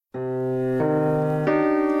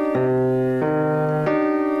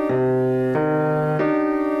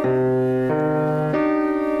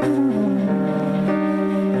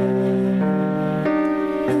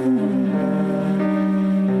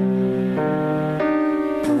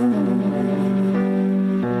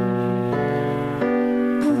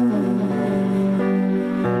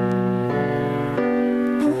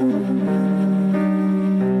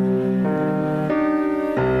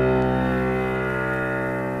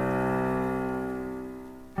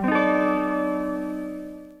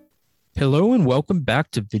Hello and welcome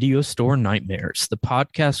back to Video Store Nightmares, the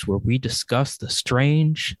podcast where we discuss the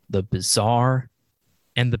strange, the bizarre,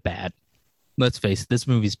 and the bad. Let's face it, this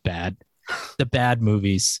movie's bad. The bad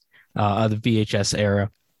movies of the VHS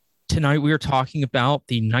era. Tonight we are talking about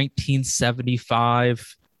the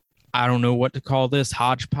 1975, I don't know what to call this,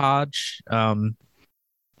 hodgepodge,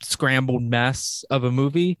 scrambled mess of a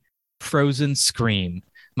movie, Frozen Scream.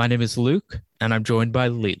 My name is Luke, and I'm joined by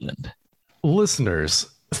Leland.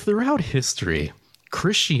 Listeners, throughout history,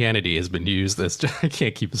 Christianity has been used as... I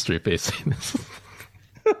can't keep a straight face saying this.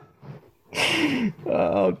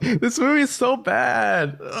 Oh, this movie is so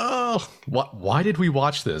bad. Oh, why did we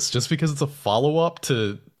watch this? Just because it's a follow-up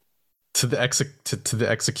to the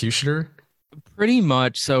Executioner? Pretty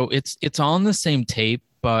much. So it's on the same tape,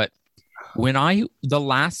 but the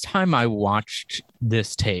last time I watched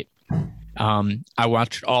this tape, I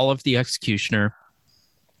watched all of the Executioner.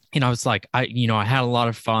 And I was like, I had a lot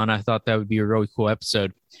of fun. I thought that would be a really cool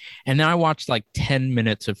episode. And then I watched like 10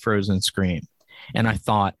 minutes of Frozen Scream. And I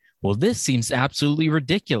thought, well, this seems absolutely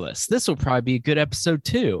ridiculous. This will probably be a good episode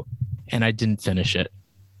too. And I didn't finish it.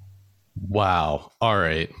 Wow. All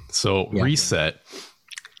right. So reset.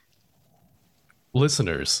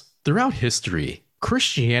 Listeners, throughout history,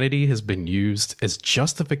 Christianity has been used as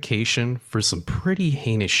justification for some pretty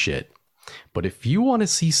heinous shit. But if you want to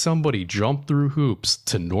see somebody jump through hoops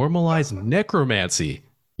to normalize necromancy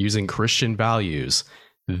using Christian values,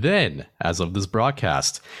 then, as of this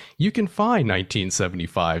broadcast, you can find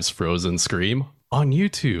 1975's Frozen Scream on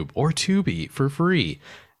YouTube or Tubi for free.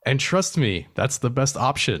 And trust me, that's the best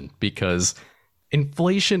option because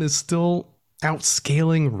inflation is still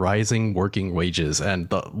outscaling rising working wages. And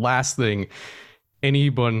the last thing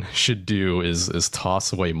anyone should do is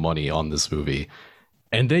toss away money on this movie.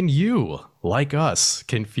 And then you, like us,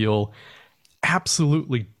 can feel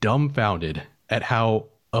absolutely dumbfounded at how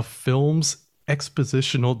a film's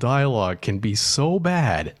expositional dialogue can be so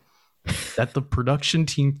bad that the production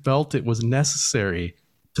team felt it was necessary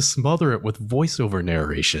to smother it with voiceover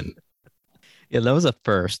narration. Yeah, that was a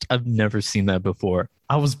first. I've never seen that before.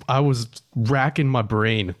 I was racking my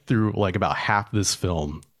brain through like about half this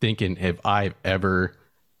film, thinking if I've ever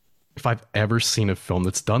seen a film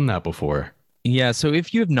that's done that before. Yeah, so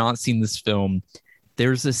if you have not seen this film,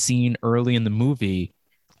 there's a scene early in the movie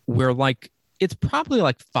where it's probably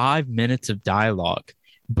like 5 minutes of dialogue,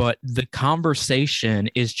 but the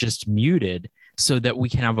conversation is just muted so that we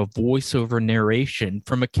can have a voiceover narration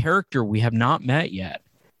from a character we have not met yet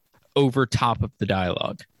over top of the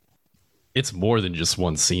dialogue. It's more than just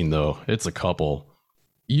one scene, though. It's a couple.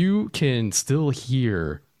 You can still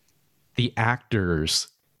hear the actors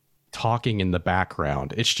talking in the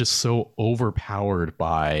background. It's just so overpowered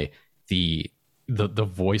by the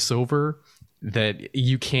voiceover that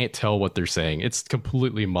you can't tell what they're saying. It's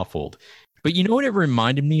completely muffled. But you know what it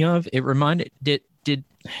reminded me of? It reminded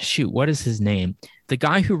what is his name? The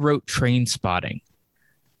guy who wrote Trainspotting.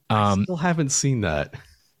 I still haven't seen that.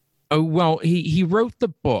 Oh well, he wrote the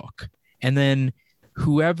book, and then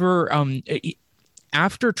whoever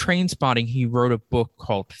after Trainspotting, he wrote a book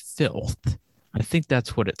called Filth. I think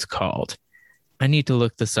that's what it's called. I need to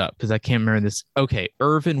look this up because I can't remember this. Okay,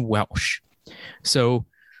 Irvin Welsh. So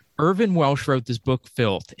Irvin Welsh wrote this book,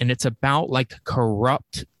 Filth, and it's about like a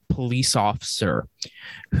corrupt police officer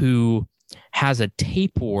who has a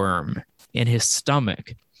tapeworm in his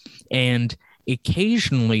stomach. And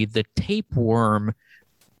occasionally the tapeworm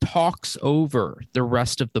talks over the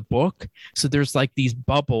rest of the book. So there's like these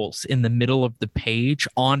bubbles in the middle of the page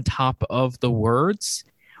on top of the words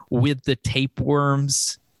with the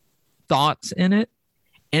tapeworm's thoughts in it.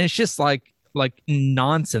 And it's just like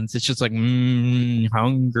nonsense. It's just like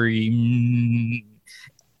hungry.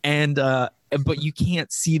 And but you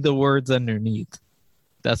can't see the words underneath.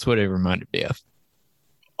 That's what it reminded me of.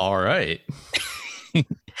 All right.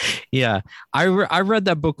 Yeah. I read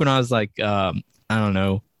that book when I was like I don't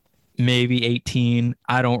know, maybe 18.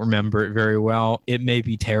 I don't remember it very well. It may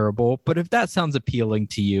be terrible, but if that sounds appealing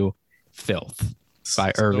to you, Filth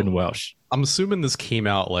by Irvin Welsh. I'm assuming this came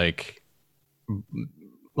out like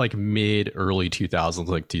mid early 2000s,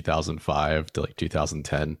 like 2005 to like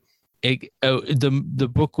 2010. The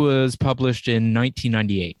book was published in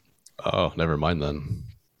 1998. Oh, never mind then.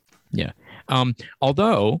 Yeah.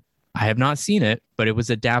 Although I have not seen it, but it was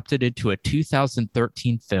adapted into a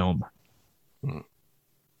 2013 film.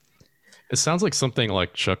 It sounds like something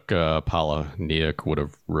like Chuck Palahniuk would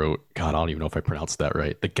have wrote. God, I don't even know if I pronounced that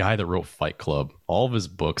right. The guy that wrote Fight Club. All of his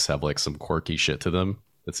books have like some quirky shit to them.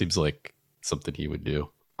 That seems like something he would do.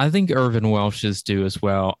 I think Irvin Welsh's do as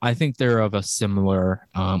well. I think they're of a similar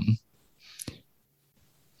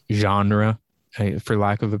genre. for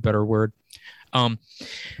lack of a better word. Um,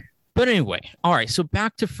 but anyway, all right. So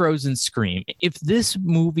back to Frozen Scream. If this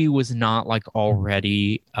movie was not like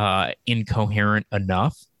already incoherent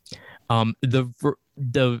enough, the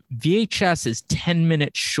VHS is 10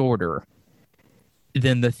 minutes shorter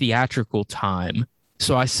than the theatrical time.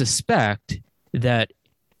 So I suspect that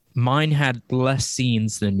mine had less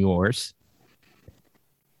scenes than yours.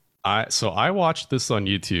 I watched this on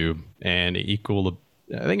YouTube and it equaled,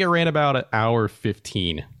 I think it ran about an hour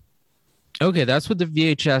 15. Okay, that's what the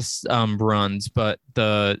VHS runs, but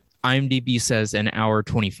the IMDb says an hour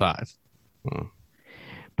 25. Hmm.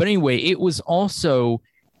 But anyway, it was also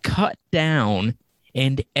cut down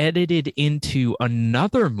and edited into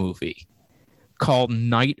another movie called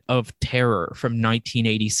Night of Terror from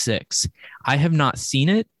 1986. I have not seen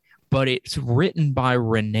it, but it's written by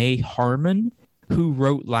Renee Harmon, who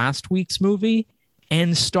wrote last week's movie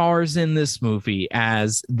and stars in this movie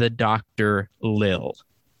as the Dr. Lil.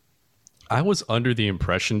 I was under the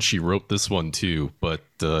impression she wrote this one too, but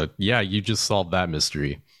yeah, you just solved that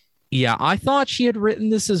mystery. Yeah, I thought she had written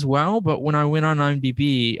this as well, but when I went on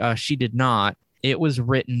IMDb, she did not. It was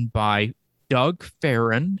written by Doug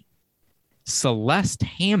Farron, Celeste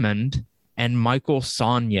Hammond, and Michael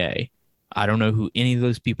Saunier. I don't know who any of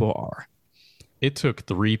those people are. It took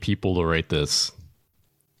 3 people to write this.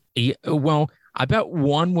 Yeah, well, I bet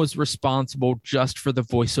one was responsible just for the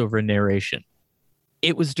voiceover narration.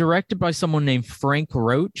 It was directed by someone named Frank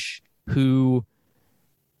Roach, who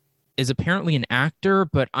is apparently an actor,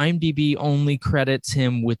 but IMDb only credits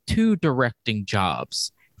him with 2 directing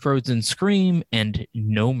jobs, Frozen Scream and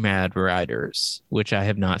Nomad Riders, which I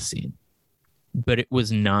have not seen. But it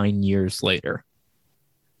was 9 years later.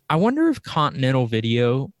 I wonder if Continental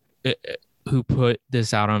Video, who put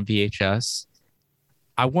this out on VHS,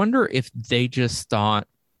 I wonder if they just thought,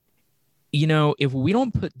 you know, if we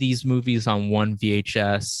don't put these movies on one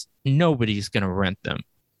VHS, nobody's going to rent them.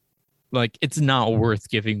 Like, it's not worth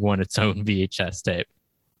giving one its own VHS tape.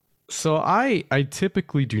 So I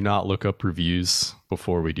typically do not look up reviews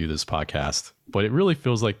before we do this podcast, but it really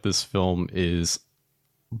feels like this film is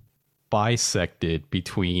bisected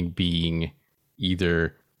between being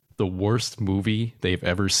either the worst movie they've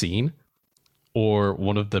ever seen or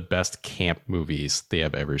one of the best camp movies they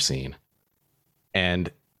have ever seen. And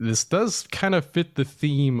this does kind of fit the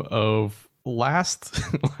theme of last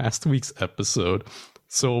week's episode.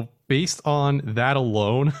 So based on that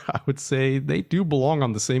alone, I would say they do belong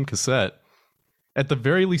on the same cassette. At the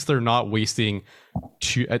very least, they're not wasting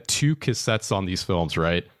two cassettes on these films,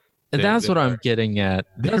 right? That's what I'm getting at.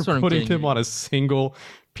 That's what I'm putting them on a single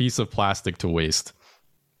piece of plastic to waste.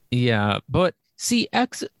 Yeah, but see,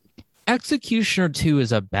 Executioner 2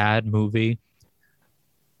 is a bad movie,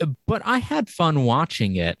 but I had fun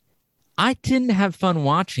watching it. I didn't have fun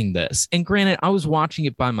watching this. And granted, I was watching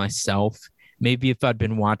it by myself. Maybe if I'd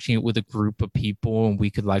been watching it with a group of people and we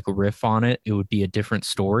could like riff on it, it would be a different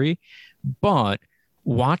story. But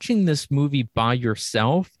watching this movie by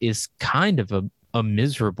yourself is kind of a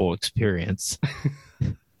miserable experience.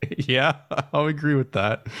 Yeah, I'll agree with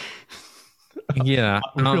that. Yeah.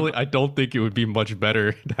 I don't think it would be much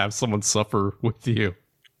better to have someone suffer with you.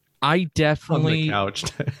 I definitely on the couch.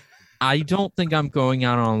 I don't think I'm going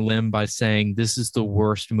out on a limb by saying this is the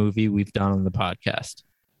worst movie we've done on the podcast.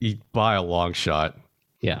 By a long shot.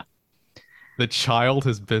 Yeah. The child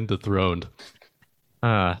has been dethroned.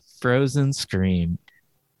 Frozen Scream.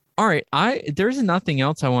 All right, there's nothing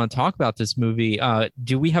else I want to talk about this movie.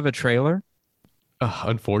 Do we have a trailer?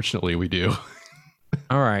 Unfortunately, we do.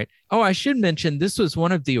 All right. Oh, I should mention this was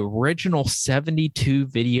one of the original 72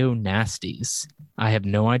 video nasties. I have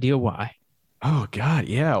no idea why. Oh God,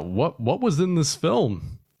 yeah. What was in this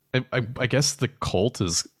film? I guess the cult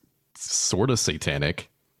is sort of satanic.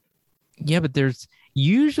 Yeah, but there's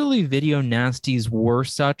usually video nasties were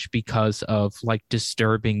such because of like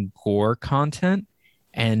disturbing gore content,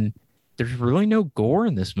 and there's really no gore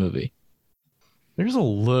in this movie. There's a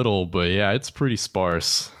little, but yeah, it's pretty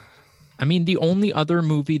sparse. I mean, the only other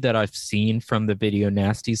movie that I've seen from the video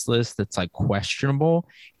nasties list that's like questionable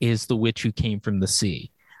is The Witch Who Came from the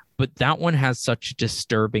Sea. But that one has such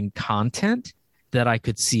disturbing content that I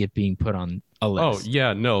could see it being put on a list. Oh,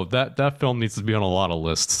 yeah, no, that film needs to be on a lot of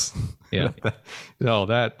lists. Yeah. No,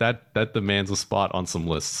 that demands a spot on some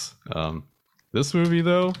lists. This movie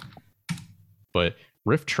though, but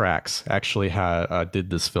Riff Tracks actually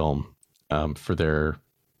did this film for their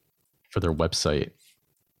website.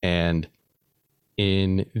 And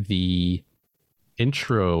in the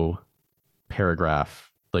intro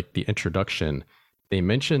paragraph, like the introduction, they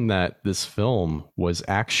mentioned that this film was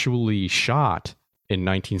actually shot in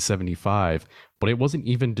 1975, but it wasn't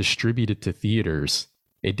even distributed to theaters.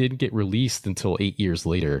 It didn't get released until 8 years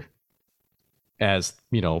later as,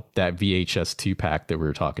 that VHS 2-pack that we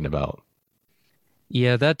were talking about.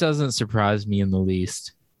 Yeah, that doesn't surprise me in the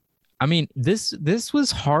least. I mean, this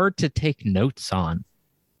was hard to take notes on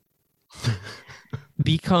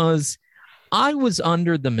because I was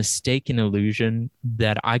under the mistaken illusion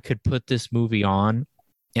that I could put this movie on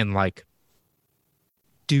and like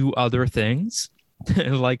do other things.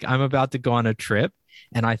 Like I'm about to go on a trip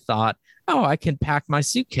and I thought, oh, I can pack my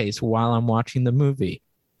suitcase while I'm watching the movie.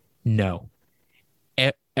 No.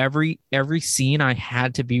 Every scene I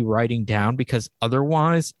had to be writing down because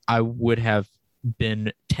otherwise I would have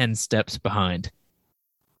been 10 steps behind.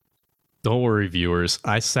 Don't worry, viewers.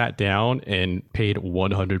 I sat down and paid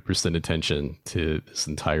 100% attention to this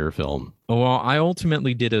entire film. Well, I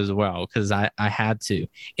ultimately did as well because I had to.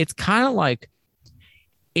 It's kind of like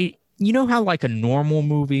it. You know how like a normal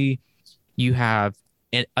movie, you have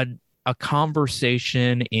a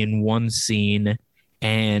conversation in one scene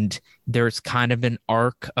and there's kind of an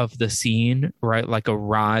arc of the scene, right? Like a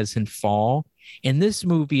rise and fall. In this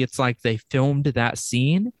movie, it's like they filmed that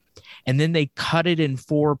scene and then they cut it in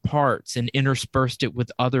 4 parts and interspersed it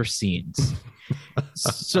with other scenes.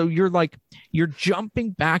 So you're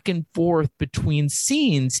jumping back and forth between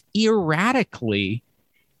scenes erratically,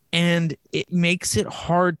 and it makes it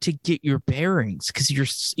hard to get your bearings because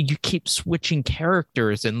you keep switching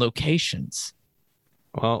characters and locations.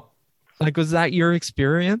 Well, like, was that your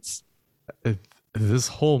experience? This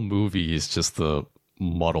whole movie is just a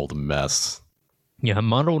muddled mess. Yeah,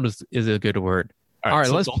 muddled is a good word. All right,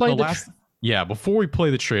 so let's play Yeah, before we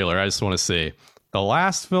play the trailer, I just want to say the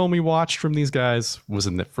last film we watched from these guys was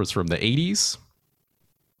from the 80s.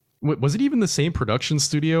 Was it even the same production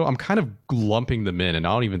studio? I'm kind of lumping them in, and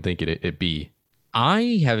I don't even think it be.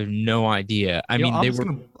 I have no idea.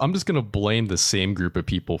 I'm just gonna blame the same group of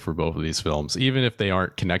people for both of these films, even if they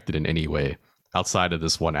aren't connected in any way outside of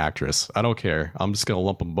this one actress. I don't care. I'm just gonna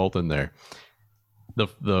lump them both in there.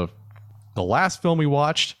 The last film we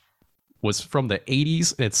watched was from the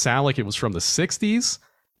 80s, and it sounded like it was from the 60s.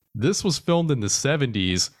 This was filmed in the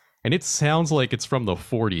 70s, and it sounds like it's from the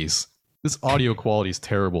 40s. This audio quality is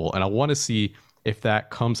terrible, and I want to see if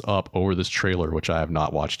that comes up over this trailer, which I have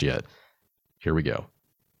not watched yet. Here we go.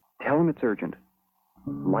 Tell him it's urgent.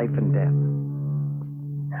 Life and death.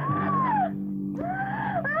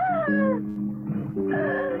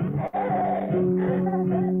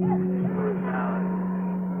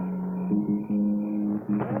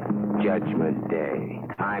 Judgment Day.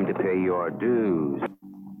 Time to pay your dues.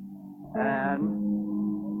 And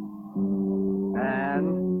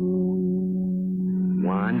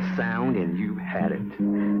one sound and you've had it.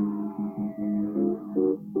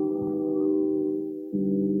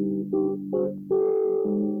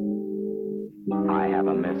 I have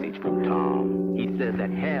a message from Tom. He says that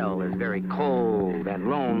hell is very cold and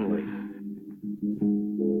lonely.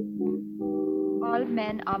 All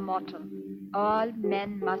men are mortal. All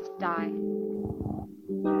men must die.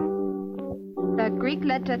 The Greek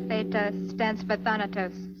letter theta stands for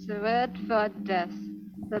Thanatos, the word for death.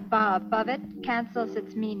 The bar above it cancels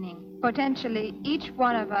its meaning. Potentially, each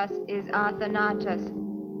one of us is our Thanatos,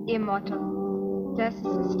 immortal. Death is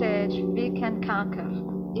a stage we can conquer.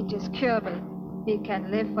 It is curable. We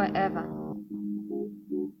can live forever.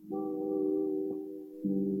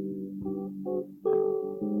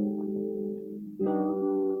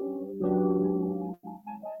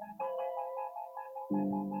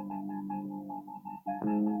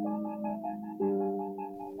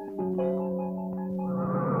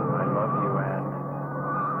 I love you, Anne,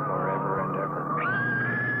 forever and ever.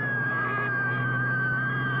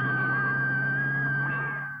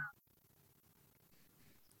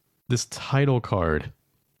 This title card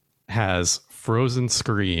has Frozen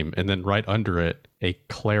Scream, and then right under it, a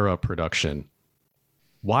Clara production.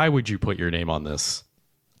 Why would you put your name on this?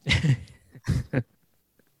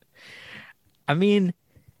 I mean,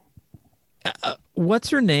 what's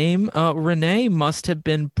her name? Renee must have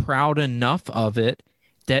been proud enough of it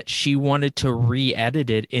that she wanted to re-edit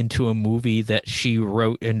it into a movie that she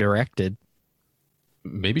wrote and directed.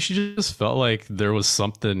 Maybe she just felt like there was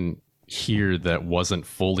something here that wasn't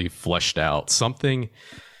fully fleshed out. Something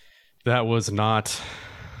that was not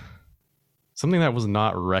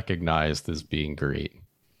recognized as being great.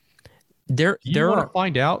 Do you want to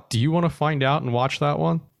find out? Do you want to find out and watch that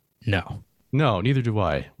one? No. No, neither do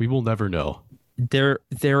I. We will never know. There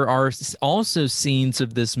are also scenes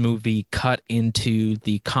of this movie cut into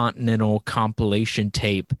the Continental compilation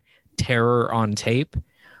tape, Terror on Tape,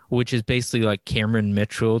 which is basically like Cameron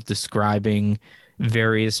Mitchell describing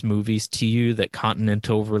various movies to you that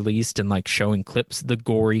Continental released and like showing clips, the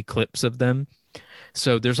gory clips of them.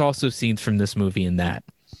 So there's also scenes from this movie in that.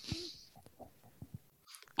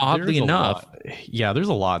 Oddly enough, there's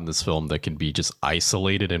a lot in this film that can be just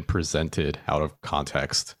isolated and presented out of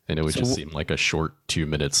context, and it would just seem like a short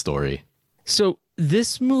 2-minute story. So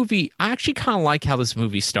this movie, I actually kind of like how this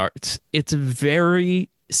movie starts. It's very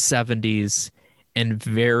 70s and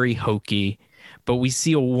very hokey, but we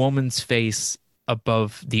see a woman's face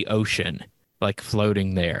above the ocean, like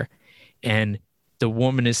floating there. And the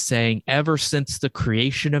woman is saying, ever since the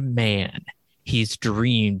creation of man, he's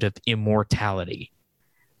dreamed of immortality,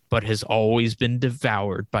 but has always been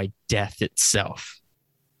devoured by death itself.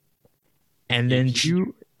 And then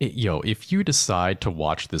if you decide to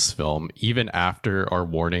watch this film, even after our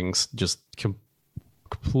warnings, just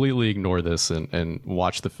completely ignore this and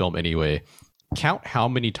watch the film anyway. Count how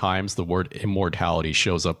many times the word immortality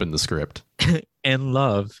shows up in the script. And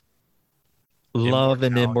love. Love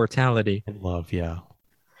and immortality. And love, yeah.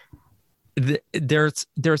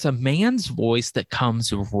 There's a man's voice that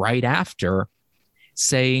comes right after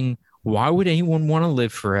saying, why would anyone want to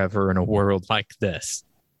live forever in a world like this?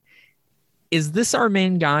 Is this our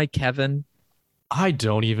main guy, Kevin? I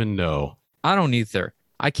don't even know. I don't either.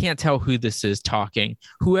 I can't tell who this is talking.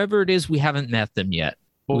 Whoever it is, we haven't met them yet.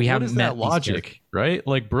 Well, we haven't is met that logic, right?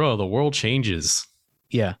 Like, bro, the world changes.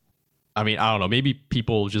 Yeah. I mean, I don't know. Maybe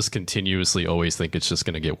people just continuously always think it's just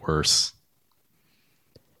going to get worse.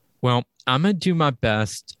 Well, I'm going to do my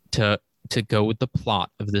best to go with the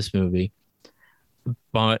plot of this movie,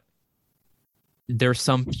 but there's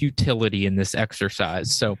some futility in this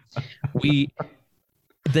exercise. So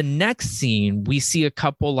the next scene, we see a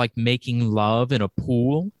couple like making love in a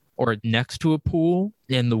pool or next to a pool,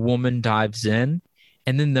 and the woman dives in,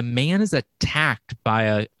 and then the man is attacked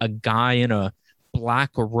by a guy in a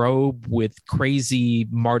black robe with crazy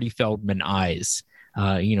Marty Feldman eyes,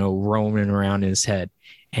 roaming around in his head.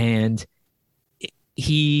 And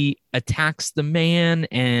he attacks the man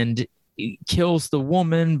and kills the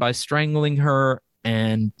woman by strangling her.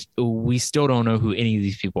 And we still don't know who any of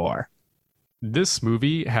these people are. This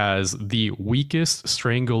movie has the weakest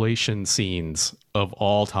strangulation scenes of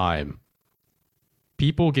all time.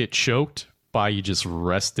 People get choked by you just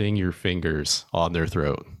resting your fingers on their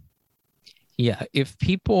throat. Yeah, if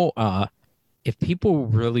people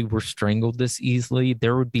really were strangled this easily,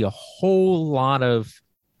 there would be a whole lot of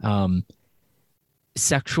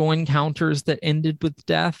sexual encounters that ended with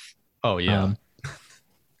death. Oh yeah.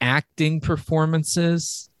 Acting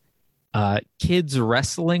performances, kids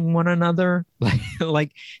wrestling one another,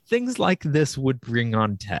 like things like this would bring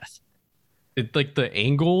on death. Like the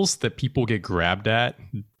angles that people get grabbed at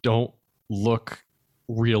don't look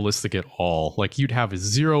realistic at all. Like you'd have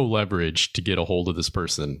zero leverage to get a hold of this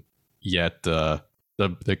person, yet the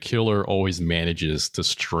killer always manages to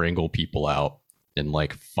strangle people out in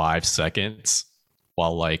like 5 seconds,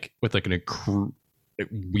 while like with like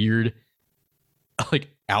weird like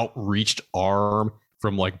outreached arm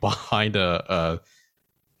from like behind a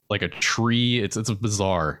tree. It's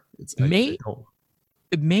bizarre.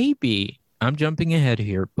 Maybe I'm jumping ahead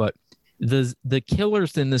here, but the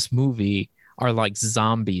killers in this movie are like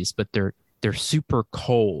zombies, but they're super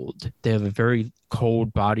cold. They have a very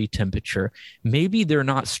cold body temperature. Maybe they're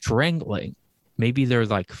not strangling. Maybe they're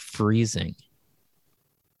like freezing.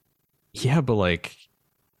 Yeah, but like,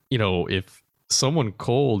 if someone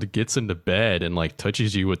cold gets into bed and like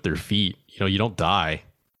touches you with their feet, you don't die.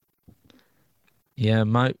 Yeah,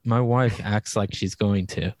 my wife acts like she's going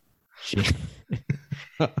to.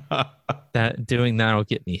 Doing that'll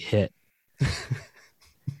get me hit.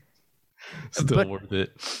 Still worth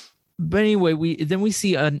it. But anyway, we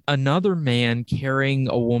see another man carrying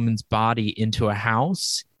a woman's body into a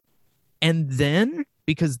house, and then,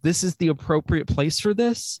 because this is the appropriate place for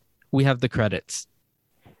this, we have the credits.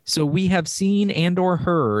 So we have seen and or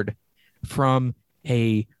heard from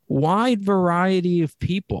a wide variety of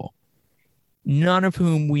people, none of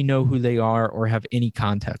whom we know who they are or have any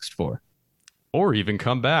context for. Or even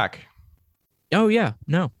come back. Oh, yeah.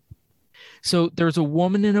 No. So there's a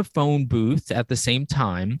woman in a phone booth at the same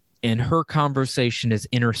time, and her conversation is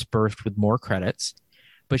interspersed with more credits.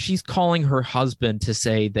 But she's calling her husband to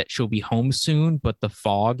say that she'll be home soon, but the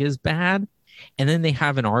fog is bad. And then they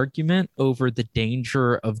have an argument over the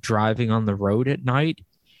danger of driving on the road at night.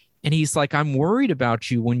 And he's like, I'm worried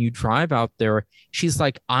about you when you drive out there. She's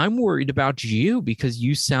like, I'm worried about you because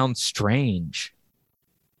you sound strange.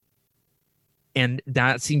 And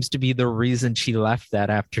that seems to be the reason she left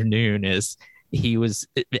that afternoon, is he was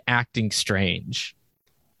acting strange.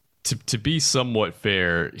 To be somewhat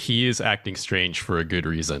fair, he is acting strange for a good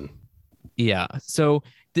reason. Yeah. So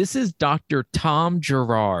this is Dr. Tom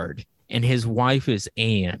Gerard, and his wife is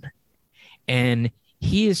Anne. And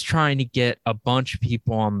he is trying to get a bunch of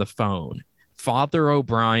people on the phone. Father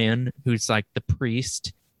O'Brien, who's like the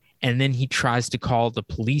priest, and then he tries to call the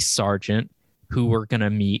police sergeant who we're going to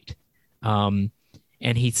meet. And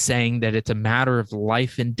he's saying that it's a matter of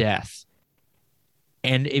life and death.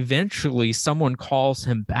 And eventually someone calls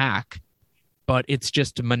him back, but it's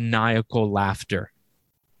just maniacal laughter.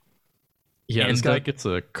 Yeah, And this guy gets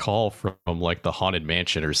a call from like the Haunted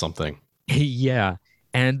Mansion or something. Yeah.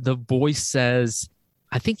 And the voice says,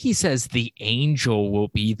 I think he says, the angel will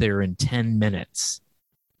be there in 10 minutes.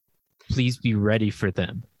 Please be ready for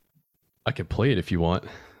them. I can play it if you want.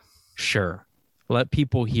 Sure. Let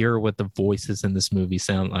people hear what the voices in this movie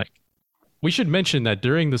sound like. We should mention that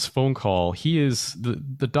during this phone call,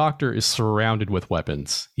 the doctor is surrounded with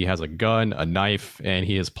weapons. He has a gun, a knife, and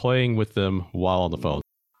he is playing with them while on the phone.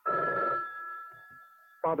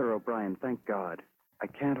 Father O'Brien, thank God. I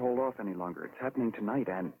can't hold off any longer. It's happening tonight,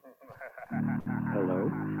 and... Hello?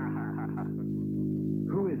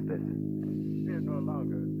 Who is this? Fear no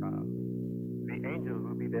longer, Tom. The angels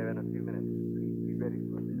will be there in a few minutes. Please be ready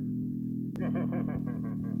for them.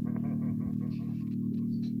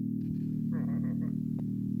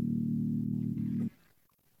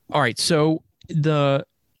 All right, so the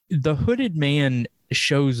hooded man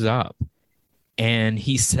shows up and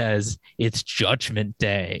he says, it's Judgment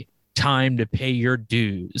Day, time to pay your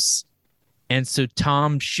dues. And so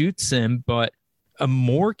Tom shoots him, but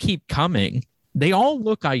more keep coming. They all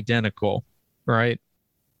look identical, right?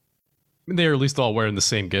 They're at least all wearing the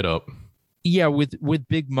same getup. Yeah, with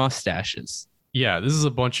big mustaches. Yeah, this is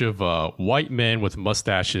a bunch of white men with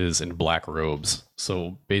mustaches and black robes.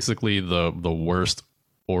 So basically the worst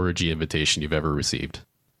orgy invitation you've ever received.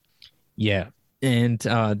 Yeah. And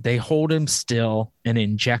they hold him still and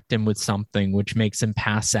inject him with something, which makes him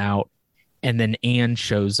pass out. And then Anne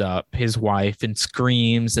shows up, his wife, and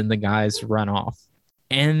screams, and the guys run off.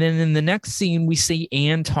 And then in the next scene, we see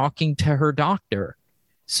Anne talking to her doctor.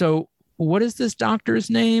 So what is this doctor's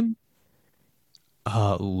name?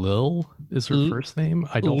 Lil is her first name.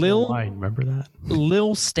 I don't know why I remember that.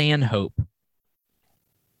 Lil Stanhope.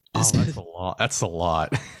 Oh, that's a lot. That's a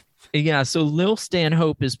lot. Yeah, so Lil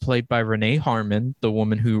Stanhope is played by Renee Harmon, the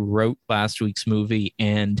woman who wrote last week's movie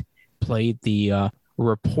and played the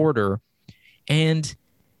reporter. And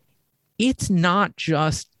it's not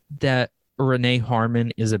just that Renee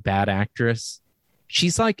Harmon is a bad actress.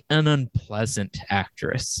 She's like an unpleasant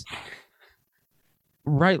actress.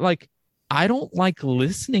 Right? Like, I don't like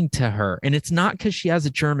listening to her. And it's not because she has a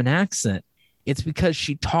German accent. It's because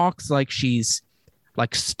she talks like she's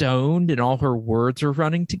like stoned and all her words are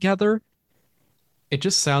running together. It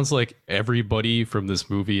just sounds like everybody from this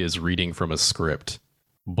movie is reading from a script,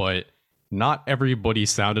 but not everybody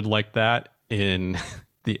sounded like that in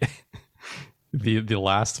the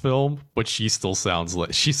last film, but she still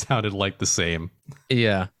sounded like the same.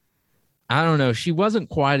 Yeah. I don't know. She wasn't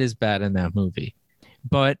quite as bad in that movie,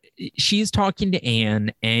 but she's talking to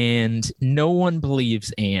Anne, and no one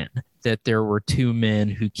believes Anne that there were two men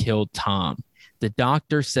who killed Tom. The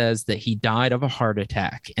doctor says that he died of a heart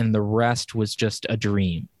attack and the rest was just a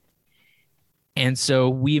dream. And so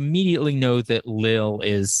we immediately know that Lil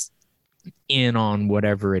is in on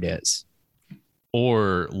whatever it is.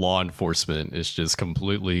 Or law enforcement is just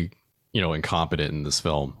completely, incompetent in this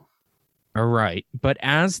film. All right. But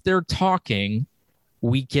as they're talking,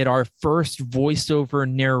 we get our first voiceover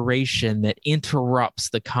narration that interrupts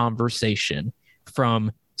the conversation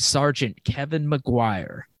from Sergeant Kevin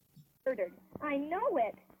McGuire. I know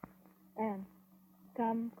it. And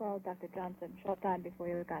Tom called Dr. Johnson short time before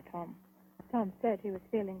you got home. Tom said he was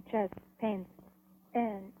feeling chest pains.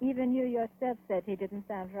 And even you yourself said he didn't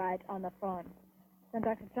sound right on the phone. When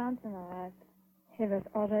Dr. Johnson arrived, he was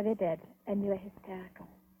already dead, and you were hysterical.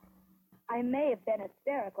 I may have been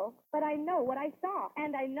hysterical, but I know what I saw,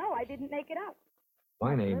 and I know I didn't make it up.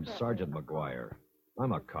 My name's Sergeant McGuire.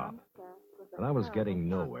 I'm a cop. And I was getting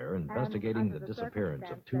nowhere investigating the disappearance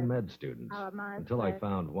of two med students until I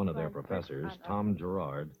found one of their professors, Tom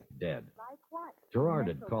Gerard, dead. Gerard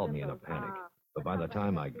had called me in a panic, but by the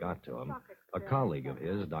time I got to him, a colleague of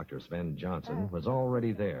his, Dr. Sven Johnson, was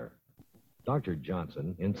already there. Dr.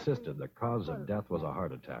 Johnson insisted the cause of death was a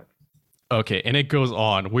heart attack. Okay, and it goes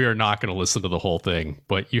on. We are not going to listen to the whole thing,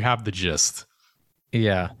 but you have the gist.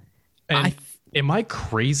 Yeah. And am I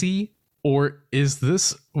crazy? Or is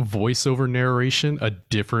this voiceover narration a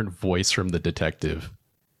different voice from the detective?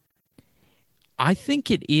 I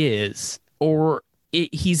think it is. Or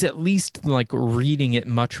he's at least like reading it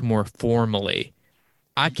much more formally.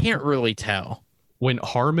 I can't really tell. when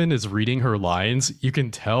Harmon is reading her lines, you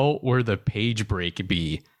can tell where the page break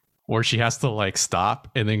be, where she has to like stop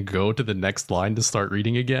and then go to the next line to start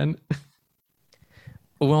reading again.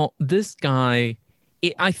 Well, this guy,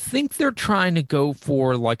 I think they're trying to go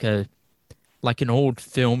for like an old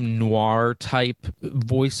film noir type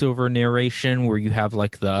voiceover narration where you have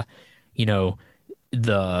like the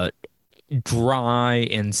dry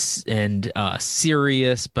and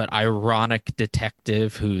serious but ironic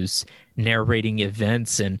detective who's narrating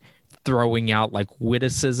events and throwing out like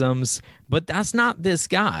witticisms, but that's not this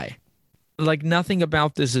guy. Like nothing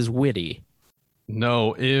about this is witty.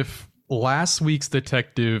 No, if last week's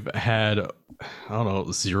detective had, I don't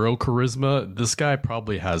know, 0 charisma, this guy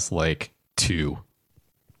probably has like 2.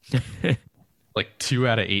 Like 2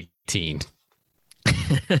 out of 18.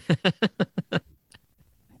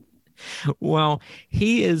 Well,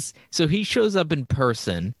 he shows up in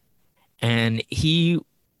person and he's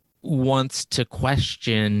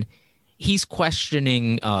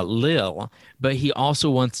questioning Lil, but he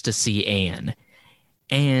also wants to see Anne.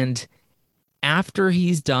 And after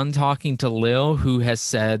he's done talking to Lil, who has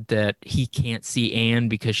said that he can't see Anne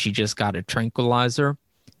because she just got a tranquilizer,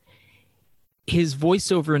 his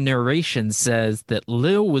voiceover narration says that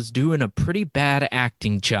Lil was doing a pretty bad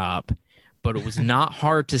acting job, but it was not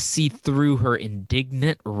hard to see through her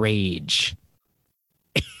indignant rage.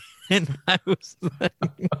 And I was like,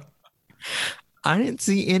 I didn't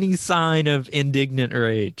see any sign of indignant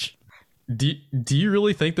rage. Do you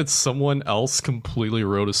really think that someone else completely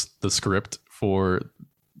wrote the script for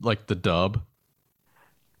like the dub?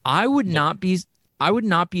 I would not be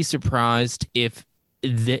surprised if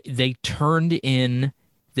they turned in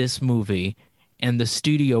this movie and the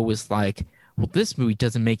studio was like, well, this movie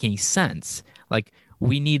doesn't make any sense. Like,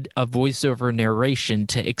 we need a voiceover narration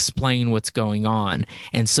to explain what's going on.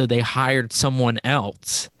 And so they hired someone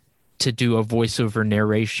else to do a voiceover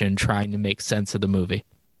narration trying to make sense of the movie.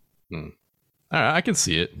 All right, I can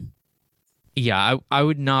see it. Yeah, I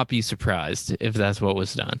would not be surprised if that's what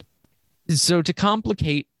was done. So to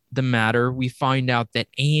complicate the matter, we find out that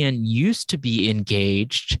Anne used to be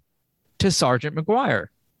engaged to Sergeant McGuire.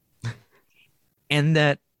 And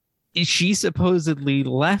that she supposedly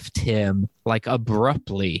left him like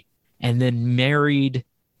abruptly and then married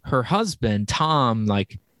her husband, Tom,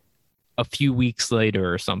 like a few weeks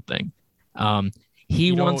later or something. They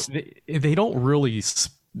don't really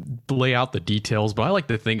lay out the details, but I like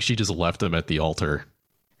to think she just left him at the altar.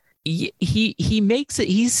 He makes it,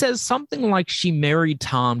 he says something like she married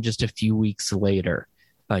Tom just a few weeks later.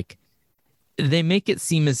 Like, they make it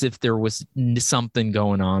seem as if there was something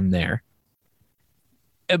going on there.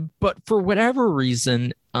 But for whatever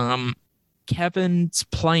reason, Kevin's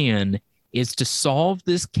plan is to solve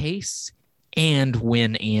this case and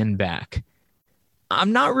win Anne back.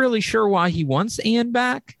 I'm not really sure why he wants Anne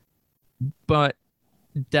back, but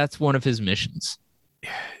that's one of his missions.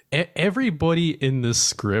 Everybody in this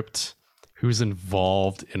script who's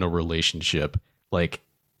involved in a relationship, like,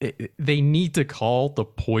 they need to call the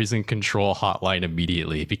poison control hotline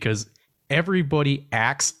immediately because everybody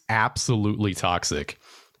acts absolutely toxic.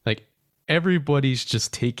 Like, everybody's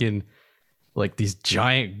just taking like these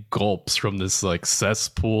giant gulps from this like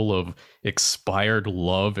cesspool of expired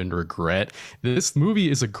love and regret. This movie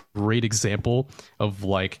is a great example of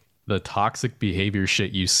like the toxic behavior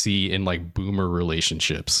shit you see in like boomer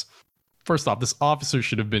relationships. First off, this officer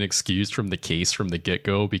should have been excused from the case from the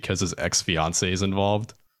get-go because his ex-fiance is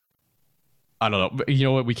involved. I don't know. But you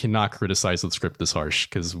know what? We cannot criticize the script this harsh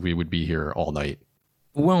because we would be here all night.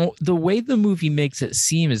 Well, the way the movie makes it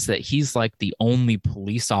seem is that he's like the only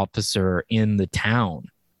police officer in the town.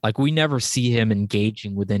 Like, we never see him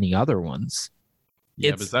engaging with any other ones.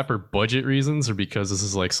 Yeah, but is that for budget reasons or because this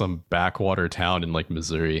is like some backwater town in like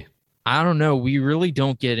Missouri? I don't know. We really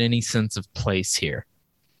don't get any sense of place here.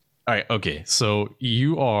 All right. Okay. So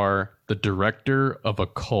you are the director of a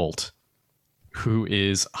cult who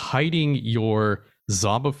is hiding your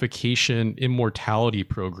zombification immortality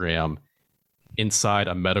program inside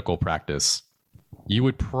a medical practice. You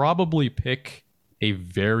would probably pick a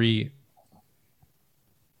very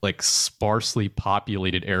like sparsely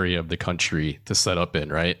populated area of the country to set up in,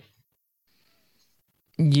 right?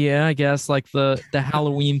 Yeah, I guess like the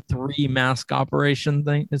Halloween 3 mask operation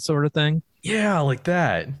thing, that sort of thing. Yeah, like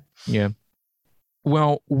that. Yeah.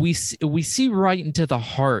 Well, we see right into the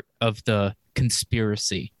heart of the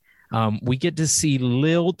conspiracy. We get to see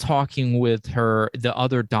Lil talking with the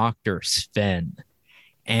other doctor, Sven,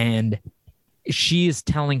 and she is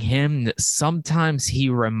telling him that sometimes he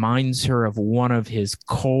reminds her of one of his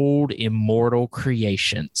cold, immortal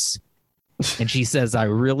creations. And she says, I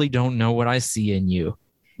really don't know what I see in you.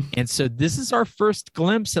 And so this is our first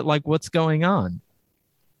glimpse at like what's going on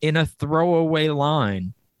in a throwaway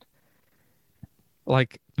line,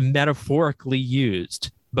 like metaphorically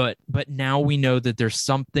used. But now we know that there's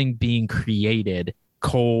something being created,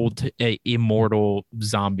 cold, immortal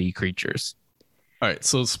zombie creatures. All right,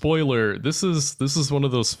 so spoiler, this is one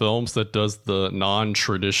of those films that does the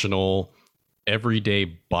non-traditional everyday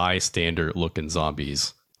bystander looking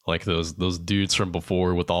zombies. Like those dudes from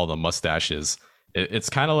before with all the mustaches. It's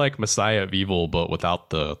kind of like Messiah of Evil, but without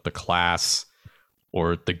the class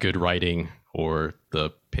or the good writing or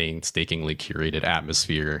the painstakingly curated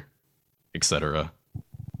atmosphere, etc.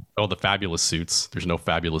 Oh, the fabulous suits. There's no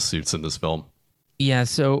fabulous suits in this film. Yeah,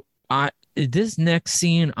 so this next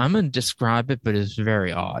scene, I'm going to describe it, but it's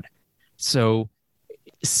very odd. So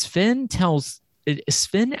Sven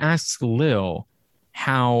asks Lil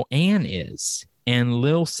how Anne is, and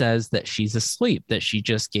Lil says that she's asleep, that she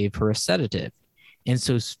just gave her a sedative. And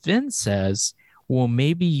so Sven says, well,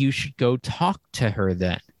 maybe you should go talk to her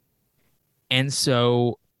then. And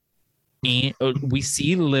so we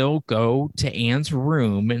see Lil go to Anne's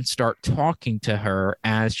room and start talking to her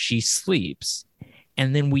as she sleeps.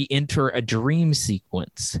 And then we enter a dream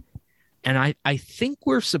sequence. And I think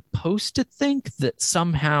we're supposed to think that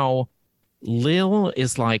somehow Lil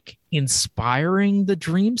is like inspiring the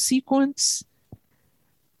dream sequence.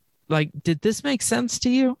 Like, did this make sense to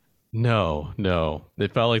you? No.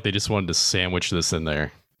 It felt like they just wanted to sandwich this in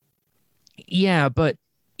there. Yeah, but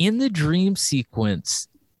in the dream sequence,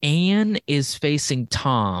 Anne is facing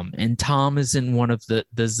Tom, and Tom is in one of the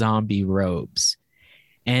zombie robes.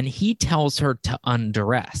 And he tells her to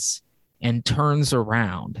undress and turns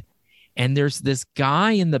around. And there's this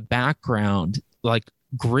guy in the background, like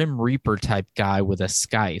Grim Reaper type guy with a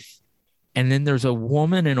scythe. And then there's a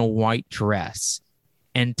woman in a white dress.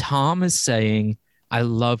 And Tom is saying, I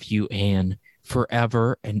love you, Anne,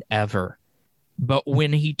 forever and ever. But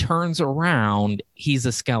when he turns around, he's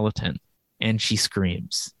a skeleton, and she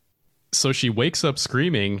screams. So she wakes up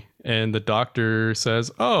screaming, and the doctor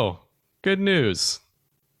says, "Oh, good news.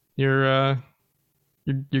 You're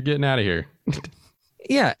getting out of here."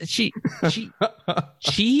 Yeah, she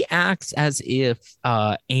acts as if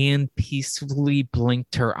Anne peacefully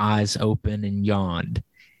blinked her eyes open and yawned.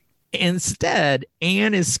 Instead,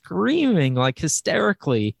 Anne is screaming like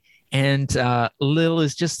hysterically, and Lil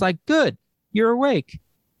is just like, "Good, you're awake."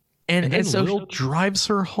 And so Lil drives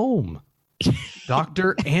her home.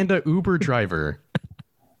 Doctor and a Uber driver.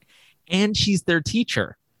 And she's their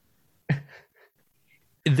teacher.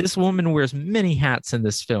 This woman wears many hats in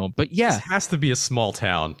this film, but yeah. This has to be a small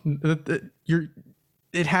town.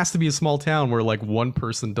 It has to be a small town where like one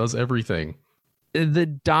person does everything. The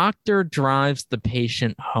doctor drives the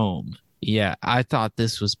patient home. Yeah, I thought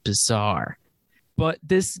this was bizarre. But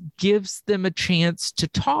this gives them a chance to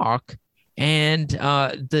talk. And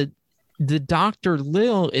the doctor,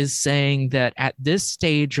 Lil, is saying that at this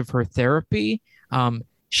stage of her therapy,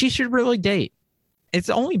 she should really date. It's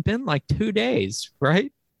only been like 2 days,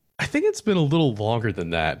 right? I think it's been a little longer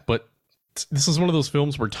than that, but this is one of those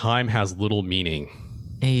films where time has little meaning.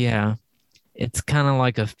 Yeah. It's kind of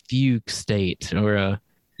like a fugue state or a...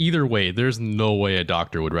 Either way, there's no way a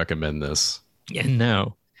doctor would recommend this. Yeah,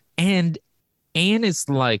 no. And Anne is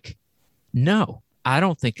like, no, I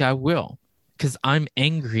don't think I will, because I'm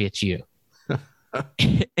angry at you.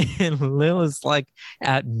 And Lil is like,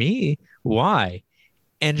 at me? Why?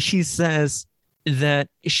 And she says that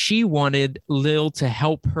she wanted Lil to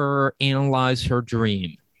help her analyze her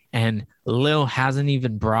dream. And Lil hasn't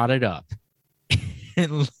even brought it up.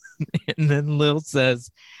 And then Lil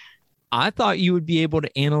says, I thought you would be able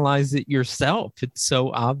to analyze it yourself. It's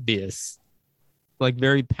so obvious. Like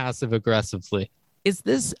very passive aggressively. Is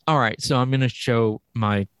this all right? So I'm going to show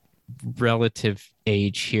my relative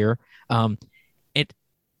age here.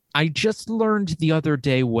 I just learned the other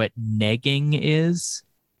day what negging is.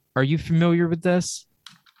 Are you familiar with this?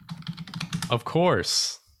 Of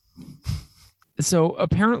course. So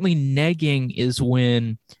apparently negging is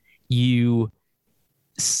when you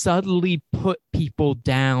subtly put people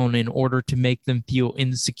down in order to make them feel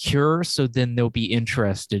insecure, so then they'll be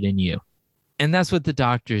interested in you. And that's what the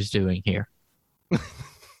doctor's doing here.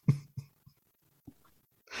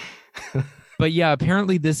 But yeah,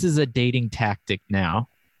 apparently this is a dating tactic now.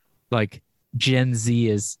 Like Gen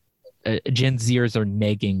Zers are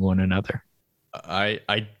negging one another.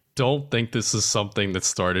 I don't think this is something that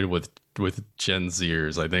started with Gen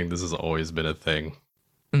Zers. I think this has always been a thing.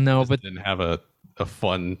 No, but didn't have a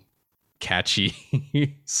fun, catchy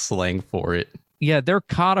slang for it. Yeah, they're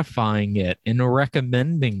codifying it and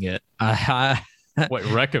recommending it. What,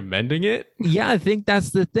 recommending it? Yeah, I think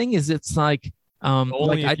that's the thing. Is it's like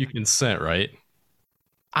Only if you consent, right?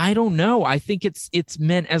 I don't know. I think it's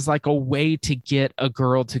meant as like a way to get a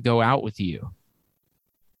girl to go out with you.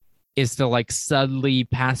 Is to like subtly,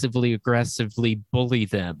 passively, aggressively bully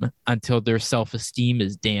them until their self-esteem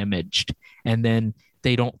is damaged, and then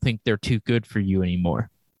they don't think they're too good for you anymore.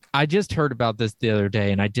 I just heard about this the other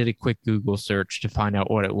day, and I did a quick Google search to find out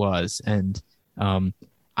what it was, and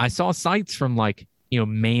I saw sites from like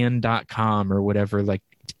man.com or whatever, like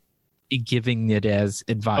giving it as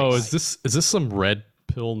advice. Oh, is this some red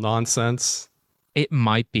pill nonsense? It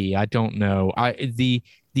might be. I don't know.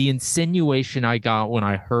 The insinuation I got when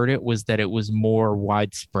I heard it was that it was more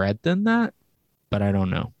widespread than that, but I don't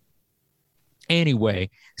know. Anyway,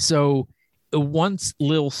 so once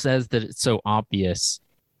Lil says that it's so obvious,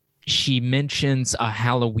 she mentions a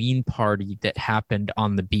Halloween party that happened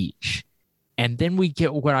on the beach. And then we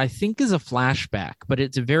get what I think is a flashback, but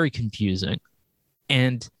it's very confusing.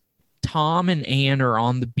 And Tom and Anne are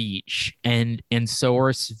on the beach, and so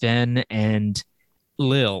are Sven and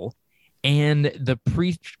Lil. And the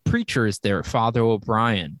preacher is there, Father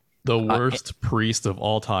O'Brien. The worst priest of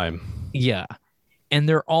all time. Yeah. And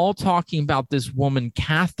they're all talking about this woman,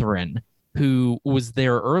 Catherine, who was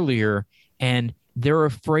there earlier, and they're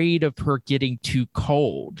afraid of her getting too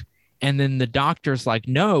cold. And then the doctor's like,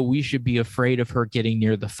 no, we should be afraid of her getting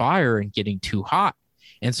near the fire and getting too hot.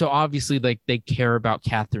 And so obviously, like, they care about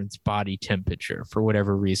Catherine's body temperature for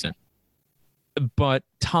whatever reason. But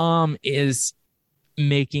Tom is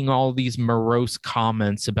making all these morose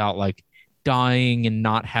comments about like dying and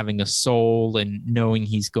not having a soul and knowing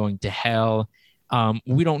he's going to hell.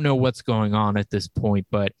 We don't know what's going on at this point,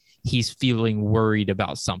 but he's feeling worried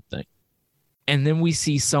about something. And then we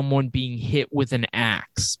see someone being hit with an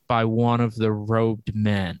axe by one of the robed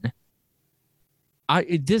men.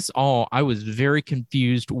 I was very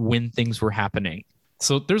confused when things were happening.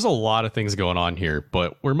 So there's a lot of things going on here,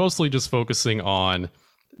 but we're mostly just focusing on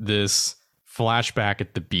this flashback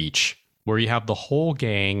at the beach where you have the whole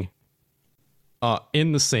gang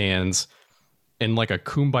in the sands in like a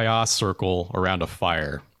kumbaya circle around a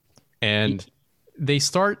fire. And they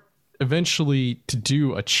start eventually to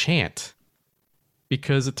do a chant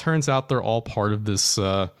because it turns out they're all part of this.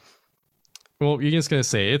 Well, you're just going to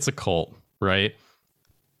say it's a cult, right?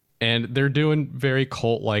 And they're doing very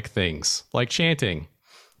cult-like things, like chanting.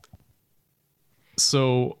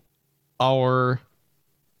 So our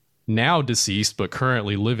now deceased but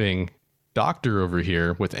currently living doctor over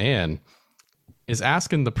here with Anne is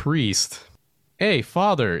asking the priest, hey,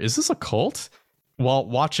 Father, is this a cult? While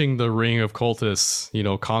watching the ring of cultists,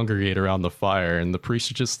 congregate around the fire. And the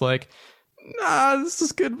priest is just like, nah, this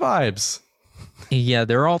is good vibes. Yeah,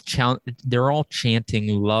 they're all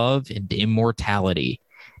chanting love and immortality.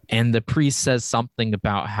 And the priest says something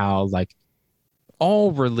about how like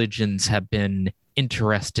all religions have been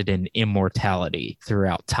interested in immortality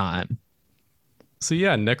throughout time. So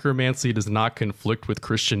yeah, necromancy does not conflict with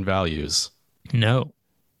Christian values. No.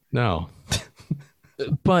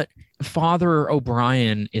 But Father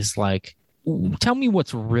O'Brien is like, tell me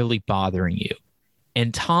what's really bothering you.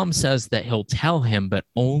 And Tom says that he'll tell him, but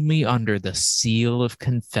only under the seal of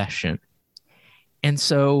confession. And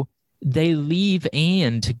so they leave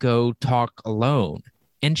Anne to go talk alone.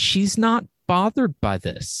 And she's not bothered by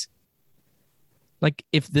this. Like,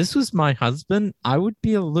 if this was my husband, I would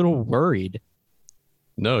be a little worried.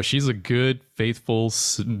 No, she's a good, faithful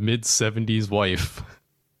mid-70s wife.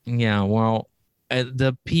 Yeah, well,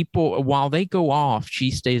 the people, while they go off,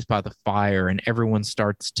 she stays by the fire and everyone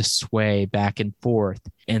starts to sway back and forth.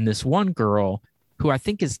 And this one girl, who I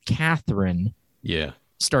think is Catherine,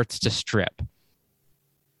 starts to strip.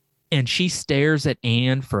 And she stares at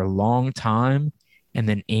Anne for a long time, and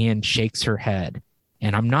then Anne shakes her head.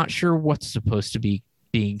 And I'm not sure what's supposed to be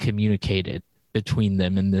being communicated between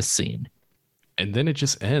them in this scene. And then it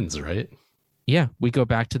just ends, right? Yeah, we go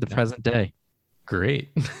back to the present day. Great.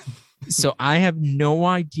 So I have no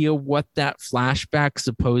idea what that flashback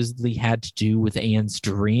supposedly had to do with Anne's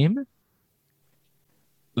dream.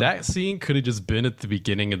 That scene could have just been at the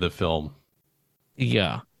beginning of the film.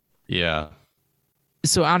 Yeah. Yeah.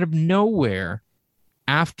 So out of nowhere,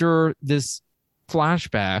 after this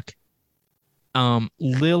flashback,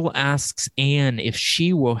 Lil asks Anne if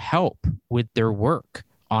she will help with their work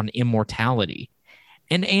on immortality.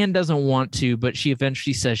 And Anne doesn't want to, but she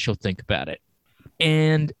eventually says she'll think about it.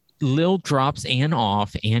 And Lil drops Anne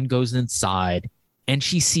off. Anne goes inside, and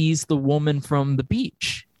she sees the woman from the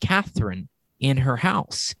beach, Catherine, in her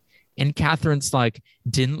house. And Catherine's like,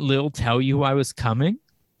 didn't Lil tell you I was coming?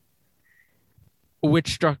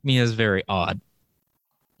 Which struck me as very odd.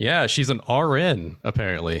 Yeah, she's an RN,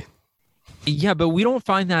 apparently. Yeah, but we don't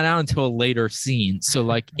find that out until a later scene. So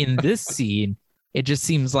like in this scene, it just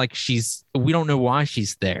seems like we don't know why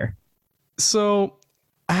she's there. So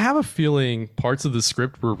I have a feeling parts of the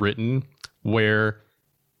script were written where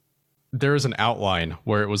there's an outline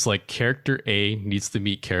where it was like character A needs to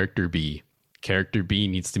meet character B. Character B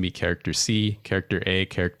needs to meet character C, character A,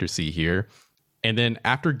 character C here. And then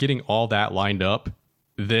after getting all that lined up,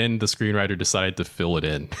 then the screenwriter decided to fill it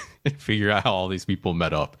in and figure out how all these people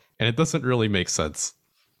met up. And it doesn't really make sense.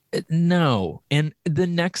 No. And the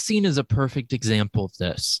next scene is a perfect example of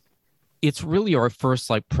this. It's really our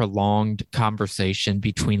first like prolonged conversation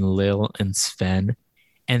between Lil and Sven,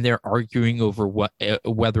 and they're arguing over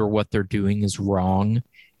whether what they're doing is wrong.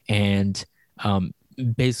 And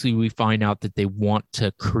basically we find out that they want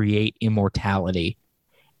to create immortality.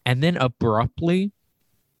 And then abruptly,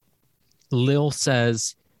 Lil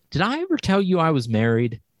says, "Did I ever tell you I was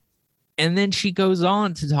married?" And then she goes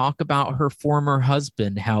on to talk about her former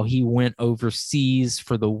husband, how he went overseas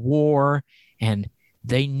for the war, and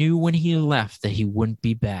they knew when he left that he wouldn't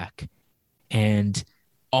be back. And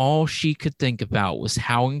all she could think about was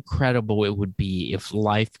how incredible it would be if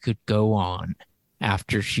life could go on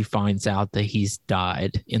after she finds out that he's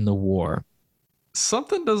died in the war.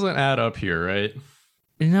 Something doesn't add up here, right?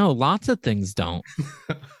 No, lots of things don't.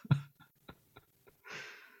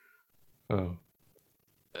 Oh.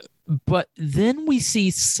 But then we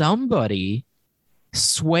see somebody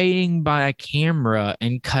swaying by a camera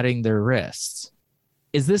and cutting their wrists.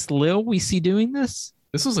 Is this Lil we see doing this?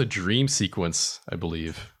 This was a dream sequence, I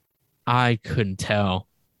believe. I couldn't tell.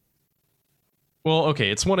 Well, okay,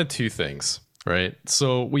 it's one of two things, right?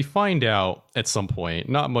 So we find out at some point,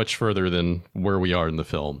 not much further than where we are in the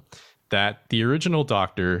film, that the original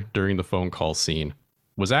doctor during the phone call scene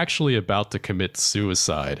was actually about to commit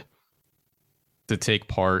suicide to take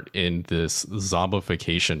part in this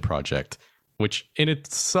zombification project, which in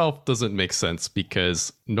itself doesn't make sense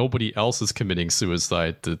because nobody else is committing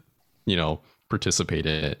suicide to, participate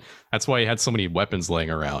in it. That's why he had so many weapons laying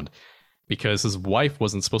around, because his wife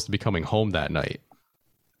wasn't supposed to be coming home that night.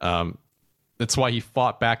 That's why he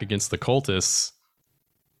fought back against the cultists,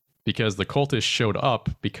 because the cultists showed up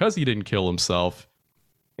because he didn't kill himself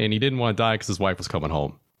and he didn't want to die because his wife was coming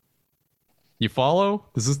home. You follow?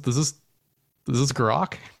 Does this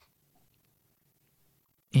grok?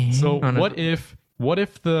 So what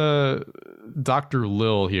if the Dr.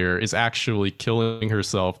 Lil here is actually killing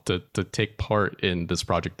herself to take part in this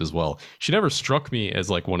project as well? She never struck me as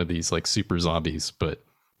like one of these like super zombies, but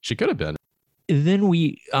she could have been. Then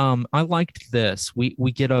I liked this.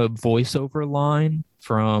 We get a voiceover line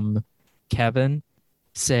from Kevin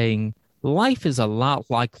saying, "Life is a lot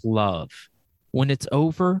like love. When it's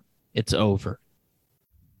over, it's over."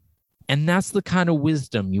 And that's the kind of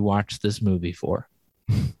wisdom you watch this movie for.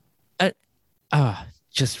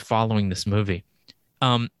 Just following this movie.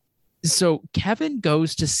 So Kevin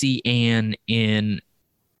goes to see Anne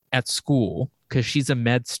at school because she's a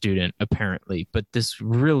med student, apparently, but this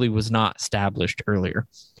really was not established earlier.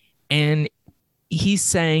 And he's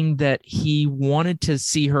saying that he wanted to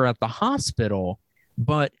see her at the hospital,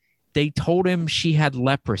 but they told him she had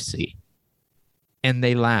leprosy. And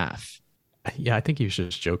they laugh. Yeah, I think he was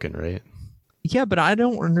just joking, right? Yeah, but I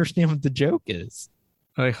don't understand what the joke is.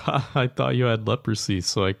 I thought you had leprosy,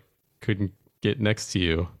 so I couldn't get next to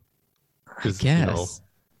you. I guess.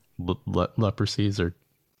 Leprosies or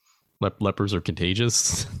lepers are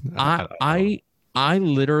contagious. I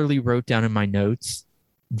literally wrote down in my notes,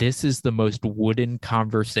 this is the most wooden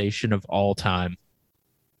conversation of all time.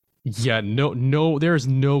 Yeah, no, there's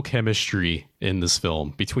no chemistry in this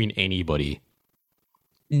film between anybody.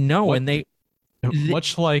 No, and they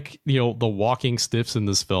much like the walking stiffs in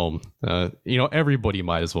this film, everybody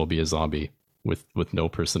might as well be a zombie with no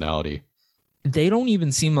personality. They don't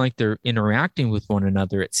even seem like they're interacting with one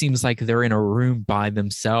another. It seems like they're in a room by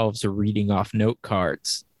themselves or reading off note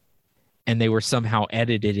cards, and they were somehow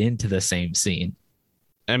edited into the same scene.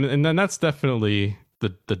 And then that's definitely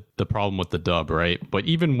the problem with the dub, right? But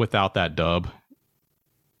even without that dub,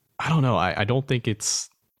 I don't know. I don't think it's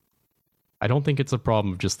a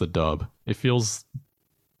problem of just the dub. It feels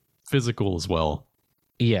physical as well.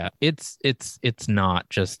 Yeah, it's not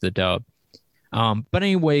just the dub. But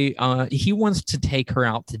anyway, he wants to take her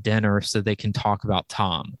out to dinner so they can talk about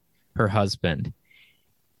Tom, her husband.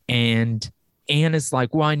 And Anne is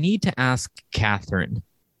like, well, I need to ask Catherine,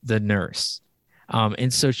 the nurse.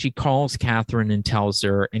 And so she calls Catherine and tells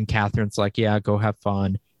her, and Catherine's like, yeah, go have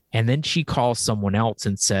fun. And then she calls someone else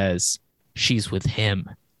and says she's with him,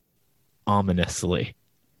 ominously.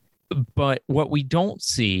 But what we don't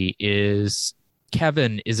see is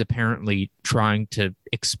Kevin is apparently trying to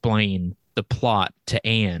explain the plot to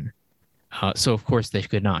Anne. So of course they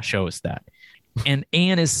could not show us that. And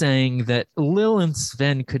Anne is saying that Lil and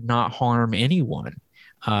Sven could not harm anyone.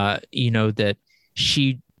 That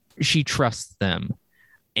she trusts them.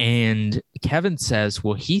 And Kevin says,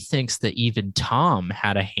 well, he thinks that even Tom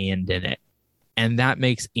had a hand in it. And that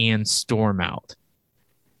makes Anne storm out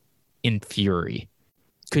in fury.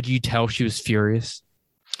 Could you tell she was furious?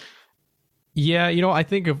 Yeah, I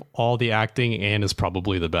think of all the acting, Anne is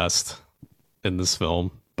probably the best in this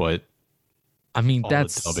film. But I mean,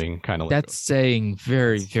 that's dubbing kind of that's saying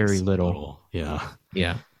very, very little. Yeah.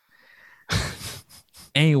 Yeah.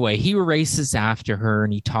 Anyway, he races after her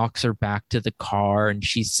and he talks her back to the car, and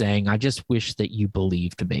she's saying, I just wish that you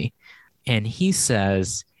believed me. And he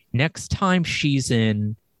says, next time she's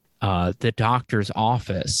in the doctor's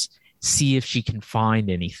office, see if she can find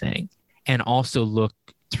anything, and also look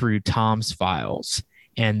through Tom's files.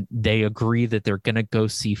 And they agree that they're going to go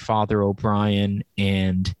see Father O'Brien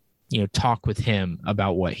and, talk with him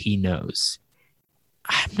about what he knows.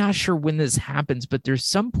 I'm not sure when this happens, but there's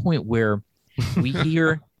some point where we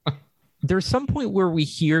hear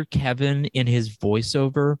Kevin in his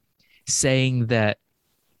voiceover saying that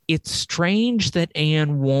it's strange that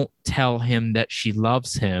Anne won't tell him that she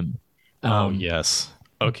loves him. Yes.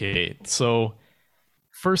 Okay. So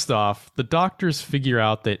first off, the doctors figure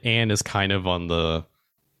out that Anne is kind of on the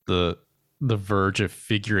verge of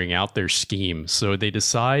figuring out their scheme. So they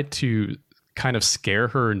decide to kind of scare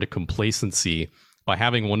her into complacency by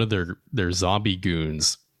having one of their zombie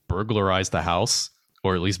goons burglarize the house,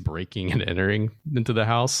 or at least breaking and entering into the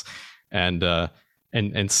house, and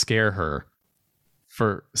scare her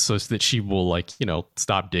so that she will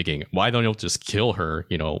stop digging. Why don't you just kill her?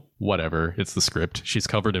 Whatever. It's the script. She's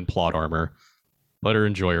covered in plot armor. Let her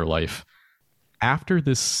enjoy her life. After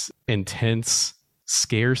this intense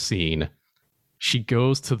scare scene, she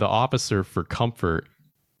goes to the officer for comfort,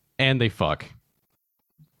 and they fuck.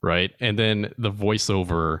 Right? And then the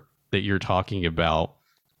voiceover that you're talking about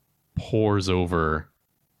pours over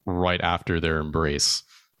right after their embrace,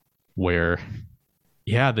 where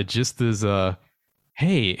the gist is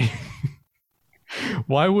hey,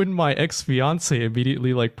 why wouldn't my ex-fiance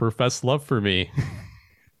immediately profess love for me?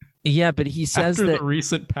 Yeah, but he says after that the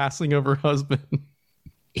recent passing of her husband.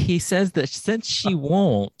 He says that since she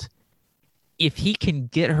won't, if he can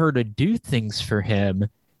get her to do things for him,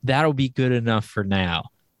 that'll be good enough for now.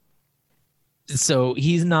 So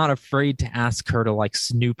he's not afraid to ask her to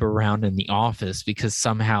snoop around in the office, because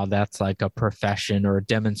somehow that's a profession or a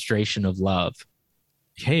demonstration of love.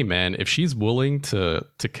 Hey man, if she's willing to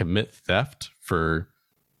commit theft for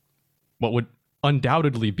what would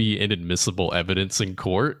undoubtedly be inadmissible evidence in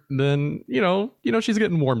court, then she's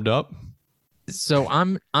getting warmed up. So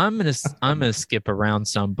I'm gonna skip around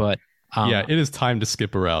some, but it is time to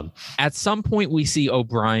skip around. At some point, we see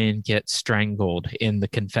O'Brien get strangled in the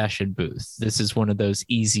confession booth. This is one of those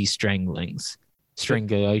easy strangulations.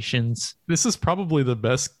 This is probably the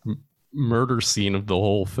best murder scene of the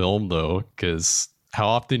whole film, though, because how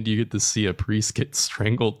often do you get to see a priest get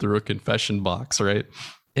strangled through a confession box, right?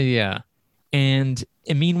 Yeah. And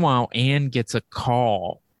meanwhile, Anne gets a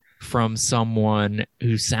call from someone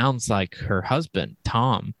who sounds like her husband,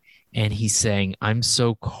 Tom. And he's saying, I'm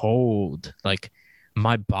so cold.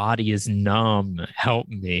 My body is numb. Help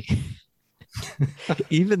me.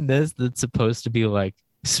 Even this that's supposed to be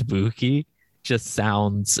spooky just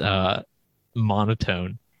sounds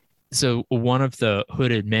monotone. So one of the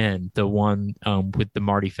hooded men, the one with the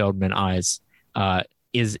Marty Feldman eyes,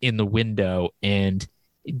 is in the window and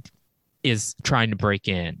is trying to break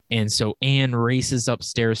in. And so Anne races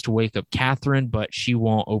upstairs to wake up Catherine, but she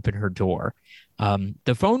won't open her door.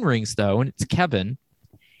 The phone rings, though, and it's Kevin.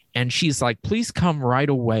 And she's like, please come right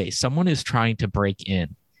away. Someone is trying to break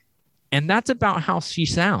in. And that's about how she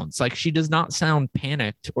sounds. She does not sound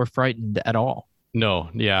panicked or frightened at all. No,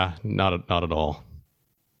 yeah, not at all.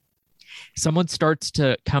 Someone starts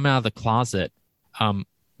to come out of the closet,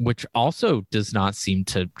 which also does not seem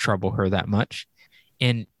to trouble her that much.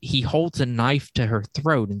 And he holds a knife to her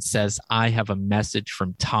throat and says, I have a message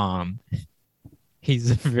from Tom.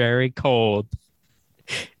 He's very cold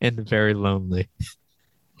and very lonely.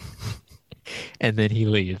 And then he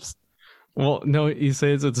leaves. Well, no, he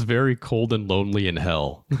says it's very cold and lonely in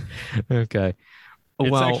hell. Okay.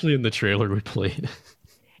 It's actually in the trailer we played.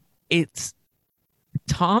 It's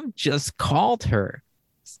Tom just called her.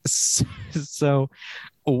 So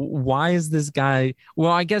why is this guy?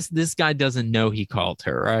 Well, I guess this guy doesn't know he called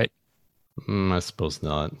her, right? I suppose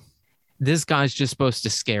not. This guy's just supposed to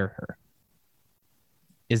scare her.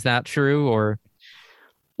 Is that true? Or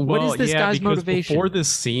what is this guy's motivation? Before this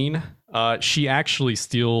scene, She actually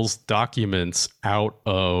steals documents out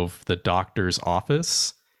of the doctor's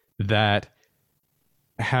office that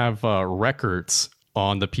have records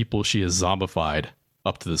on the people she has zombified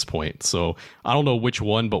up to this point. So I don't know which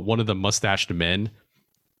one, but one of the mustached men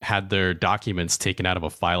had their documents taken out of a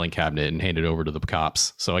filing cabinet and handed over to the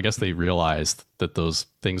cops. So I guess they realized that those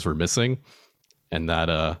things were missing and that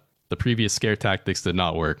the previous scare tactics did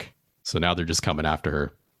not work. So now they're just coming after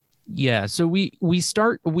her. Yeah, so we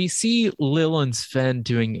see Lil and Sven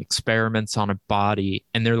doing experiments on a body,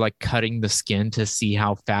 and they're like cutting the skin to see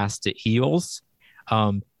how fast it heals.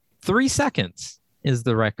 3 seconds is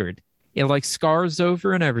the record. It like scars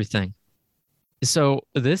over and everything. So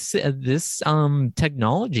this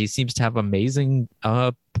technology seems to have amazing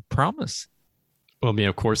promise. Well, I mean,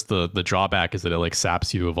 of course, the drawback is that it like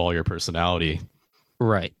saps you of all your personality.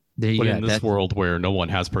 Right. But in this world where no one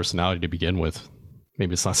has personality to begin with,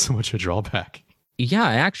 maybe it's not so much a drawback. Yeah,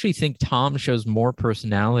 I actually think Tom shows more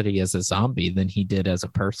personality as a zombie than he did as a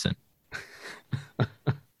person.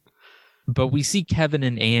 But we see Kevin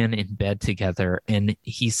and Anne in bed together, and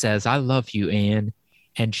he says, "I love you, Anne."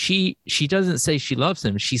 And she doesn't say she loves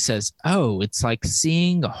him. She says, "Oh, it's like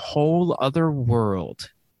seeing a whole other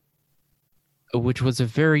world," which was a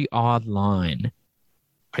very odd line.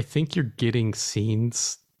 I think you're getting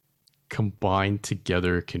scenes combined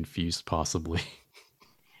together, confused possibly.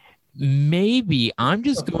 Maybe I'm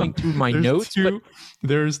just going through my notes.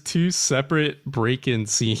 There's two separate break-in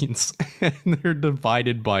scenes, and they're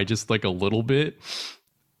divided by just like a little bit.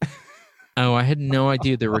 Oh, I had no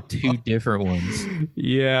idea there were two different ones.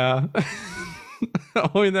 Yeah.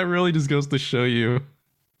 Oh, and that really just goes to show you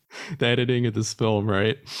the editing of this film,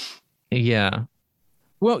 right? Yeah.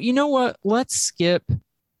 Well, you know what? Let's skip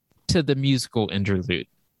to the musical interlude.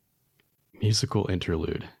 Musical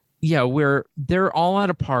interlude. Yeah, where they're all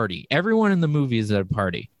at a party. Everyone in the movie is at a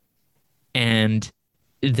party. And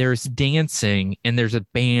there's dancing and there's a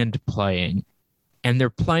band playing. And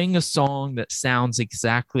they're playing a song that sounds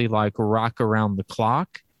exactly like Rock Around the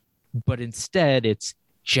Clock, but instead it's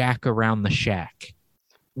Jack Around the Shack.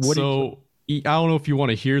 I don't know if you want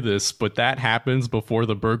to hear this, but that happens before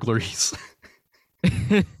the burglaries.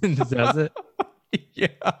 Does it?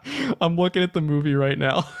 Yeah. I'm looking at the movie right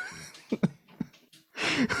now.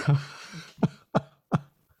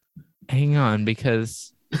 Hang on,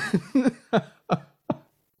 because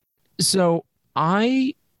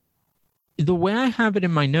the way I have it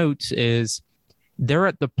in my notes is they're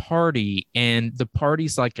at the party and the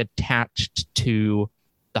party's like attached to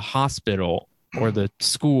the hospital or the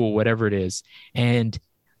school, whatever it is. And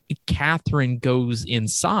Catherine goes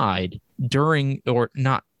inside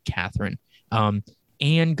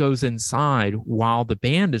Anne goes inside while the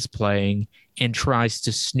band is playing and tries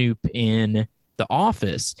to snoop in the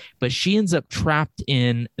office, but she ends up trapped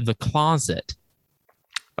in the closet.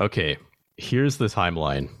 Okay, here's the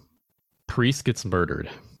timeline. Priest gets murdered.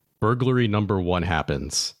 Burglary number 1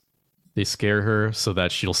 happens. They scare her so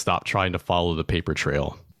that she'll stop trying to follow the paper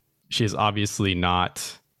trail. She's obviously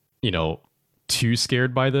not, too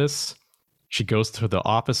scared by this. She goes to the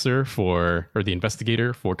the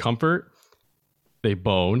investigator for comfort. They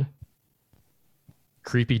bone.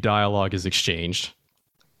 Creepy dialogue is exchanged.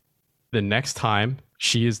 The next time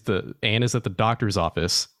Anne is at the doctor's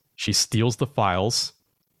office, she steals the files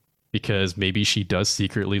because maybe she does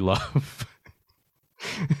secretly love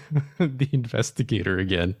the investigator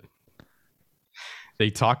again. They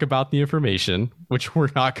talk about the information, which we're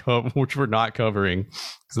not covering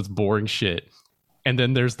because it's boring shit. And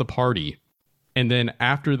then there's the party. And then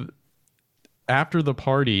after the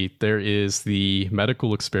party, there is the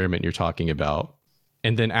medical experiment you're talking about.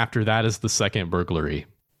 And then after that is the second burglary.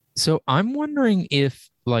 So I'm wondering if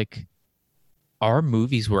our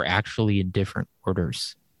movies were actually in different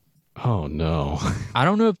orders. Oh no. I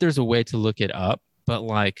don't know if there's a way to look it up, but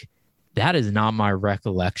that is not my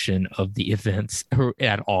recollection of the events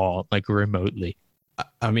at all, remotely.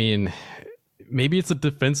 I mean, maybe it's a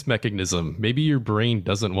defense mechanism. Maybe your brain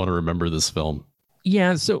doesn't want to remember this film.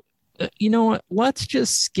 Yeah, so you know what? Let's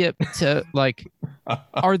just skip to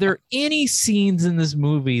are there any scenes in this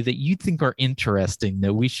movie that you think are interesting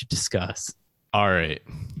that we should discuss? All right.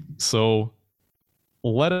 So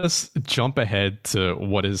let us jump ahead to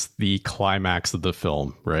what is the climax of the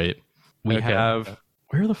film, right? We have...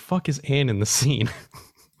 Where the fuck is Anne in the scene?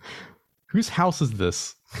 Whose house is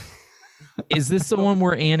this? Is this the one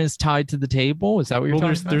where Anne is tied to the table? Is that what you're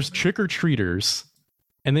talking about? There's trick-or-treaters,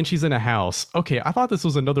 and then she's in a house. Okay, I thought this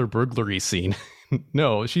was another burglary scene.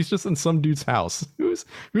 No, she's just in some dude's house.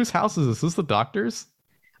 Whose house is this? Is this the doctor's?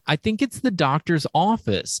 I think it's the doctor's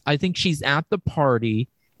office. I think she's at the party,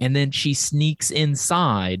 And then she sneaks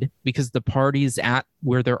inside because the party's at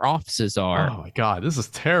where their offices are. Oh my God, this is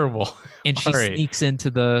terrible. And she sneaks into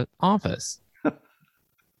the office.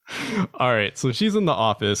 All right, so she's in the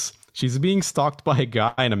office. She's being stalked by a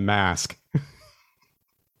guy in a mask.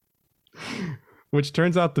 Which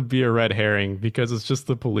turns out to be a red herring because it's just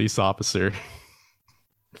the police officer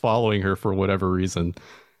following her for whatever reason.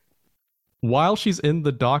 While she's in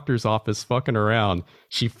the doctor's office fucking around,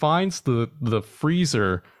 she finds the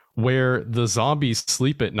freezer where the zombies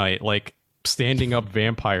sleep at night, like standing up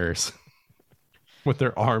vampires with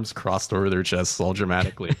their arms crossed over their chests all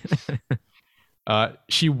dramatically.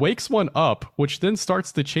 She wakes one up, which then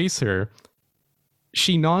starts to chase her.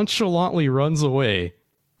 She nonchalantly runs away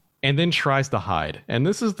and then tries to hide. And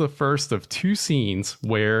this is the first of two scenes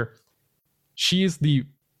where she is the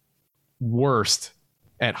worst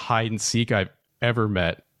at hide and seek I've ever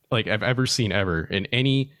met, like I've ever seen ever in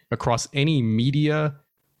across any media,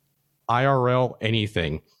 IRL,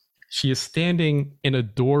 anything. She is standing in a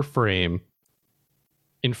door frame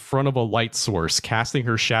in front of a light source, casting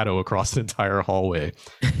her shadow across the entire hallway.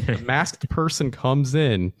 A masked person comes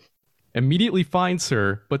in, immediately finds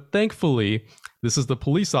her, but thankfully, this is the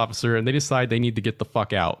police officer, and they decide they need to get the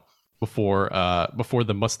fuck out before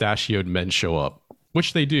the mustachioed men show up,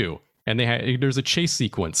 which they do. And there's a chase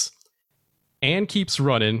sequence. Anne keeps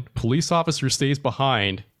running. Police officer stays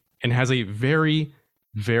behind and has a very,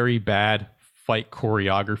 very bad fight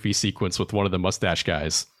choreography sequence with one of the mustache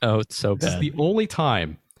guys. Oh, it's so bad. This is the only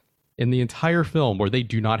time in the entire film where they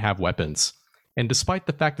do not have weapons. And despite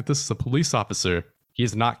the fact that this is a police officer, he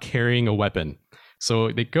is not carrying a weapon. So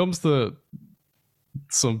it comes to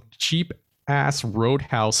some cheap ass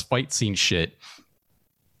roadhouse fight scene shit.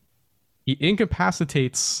 He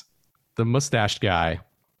incapacitates the mustached guy.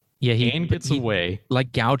 Yeah, he gets away.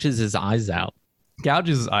 Like gouges his eyes out.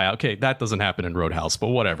 Gouges his eye out. Okay, that doesn't happen in Roadhouse, but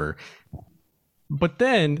whatever. But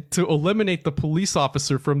then, to eliminate the police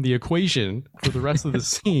officer from the equation for the rest of the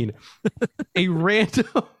scene, a random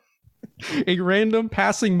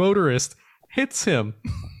passing motorist hits him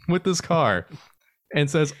with his car and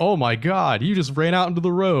says, "Oh my God, you just ran out into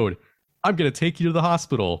the road. I'm going to take you to the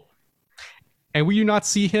hospital." And we do not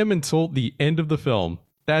see him until the end of the film.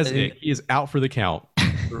 That is it. He is out for the count.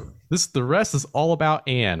 The rest is all about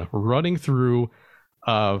Anne running through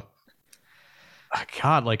a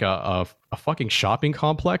fucking shopping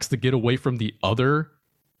complex to get away from the other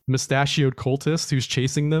mustachioed cultist who's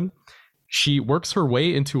chasing them. She works her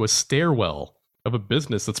way into a stairwell of a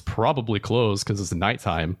business that's probably closed because it's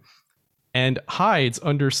nighttime, and hides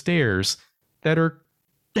under stairs that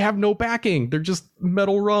have no backing. They're just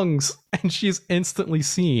metal rungs, and she is instantly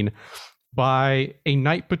seen by a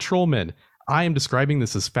night patrolman. I am describing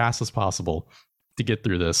this as fast as possible to get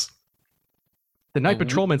through this. The night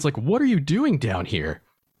patrolman's like, "What are you doing down here?"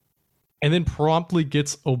 And then promptly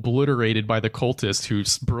gets obliterated by the cultist who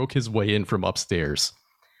broke his way in from upstairs.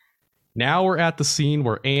 Now we're at the scene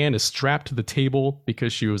where Anne is strapped to the table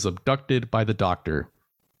because she was abducted by the doctor.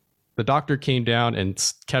 The doctor came down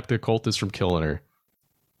and kept the cultist from killing her.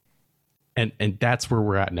 And that's where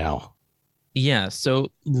we're at now. Yeah,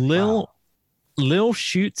 so Lil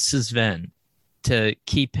shoots Sven to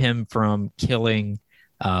keep him from killing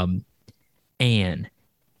Anne.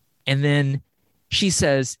 And then she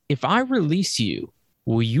says, "If I release you,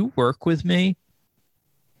 will you work with me?"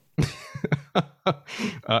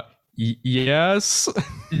 Yes.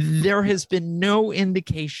 There has been no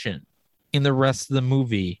indication in the rest of the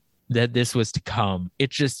movie that this was to come. It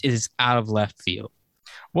just is out of left field.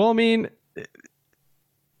 Well, I mean,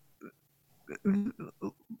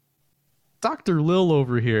 Dr. Lil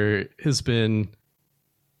over here has been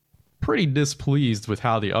pretty displeased with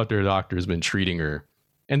how the other doctor has been treating her.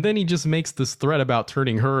 And then he just makes this threat about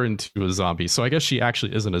turning her into a zombie. So I guess she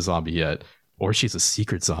actually isn't a zombie yet. Or she's a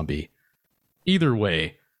secret zombie. Either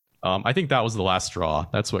way, I think that was the last straw.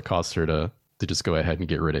 That's what caused her to just go ahead and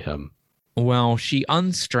get rid of him. Well, she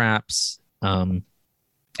unstraps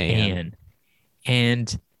Anne.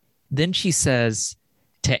 And then she says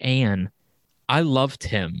to Anne, "I loved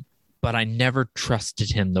him, but I never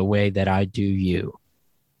trusted him the way that I do you."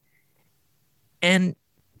 And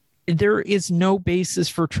there is no basis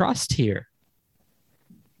for trust here.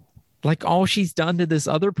 Like, all she's done to this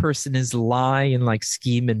other person is lie and like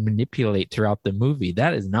scheme and manipulate throughout the movie.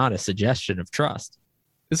 That is not a suggestion of trust.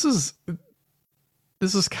 This is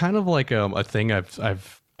kind of like a thing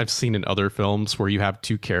I've seen in other films where you have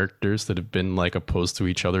two characters that have been like opposed to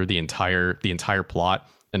each other the entire plot,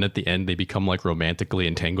 and at the end they become like romantically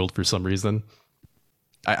entangled for some reason.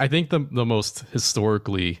 I think the most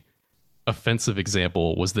historically offensive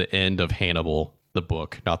example was the end of Hannibal, the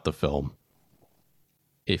book, not the film.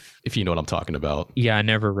 if you know what I'm talking about. Yeah, I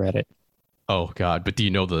never read it. Oh God! But do you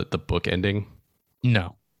know the book ending?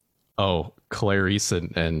 No. Oh, Clarice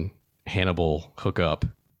and Hannibal hook up.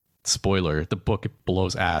 Spoiler: the book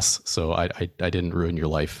blows ass. So I didn't ruin your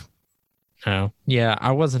life. Oh, yeah,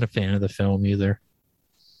 I wasn't a fan of the film either.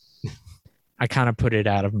 I kind of put it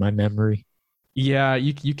out of my memory. Yeah,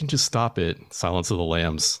 you can just stop it. Silence of the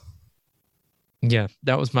Lambs. Yeah,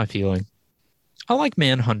 that was my feeling. I like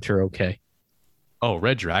Manhunter okay. Oh,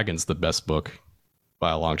 Red Dragon's the best book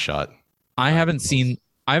by a long shot. I haven't seen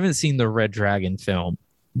the Red Dragon film,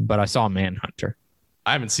 but I saw Manhunter.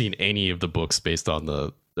 I haven't seen any of the books based on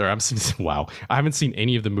the wow. I haven't seen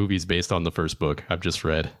any of the movies based on the first book. I've just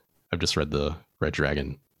read the Red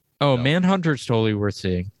Dragon. Oh, no. Manhunter's totally worth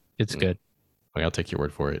seeing. It's good. Okay, I'll take your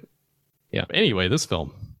word for it. Yeah. But anyway, this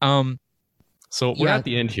film. So we're at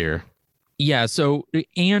the end here. Yeah, so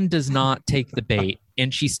Anne does not take the bait,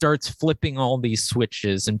 and she starts flipping all these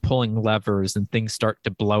switches and pulling levers, and things start to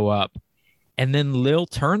blow up. And then Lil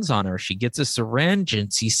turns on her. She gets a syringe,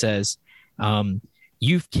 and she says,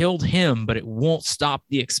 you've killed him, but it won't stop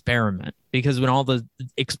the experiment. Because when all the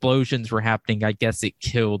explosions were happening, I guess it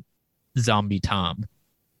killed Zombie Tom.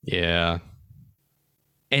 Yeah.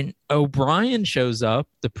 And O'Brien shows up,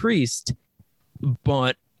 the priest,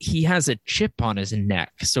 but he has a chip on his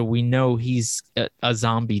neck, so we know he's a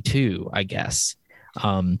zombie too, I guess.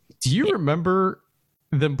 Do you remember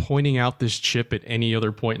them pointing out this chip at any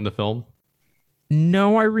other point in the film?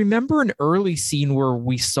 No, I remember an early scene where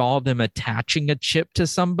we saw them attaching a chip to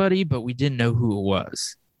somebody, but we didn't know who it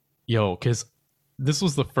was. Yo, because this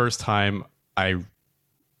was the first time I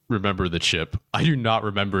remember the chip. I do not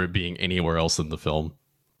remember it being anywhere else in the film.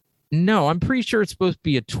 No, I'm pretty sure it's supposed to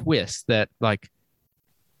be a twist that, like,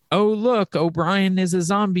 oh, look, O'Brien is a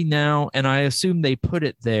zombie now. And I assume they put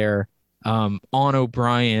it there on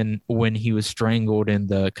O'Brien when he was strangled in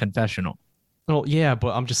the confessional. Well, yeah,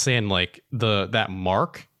 but I'm just saying, like, that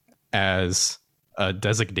mark as a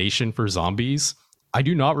designation for zombies, I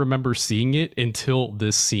do not remember seeing it until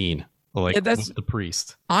this scene, like, with the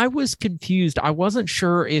priest. I was confused. I wasn't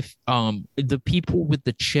sure if the people with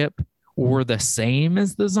the chip were the same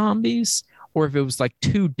as the zombies or if it was like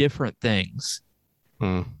two different things.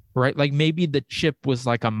 Right? Like maybe the chip was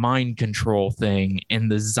like a mind control thing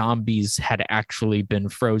and the zombies had actually been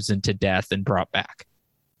frozen to death and brought back.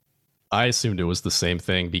 I assumed it was the same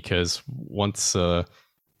thing because once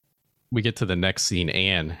we get to the next scene,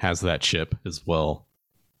 Anne has that chip as well.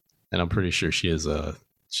 And I'm pretty sure she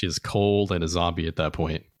is cold and a zombie at that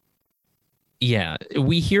point. Yeah.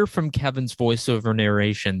 We hear from Kevin's voiceover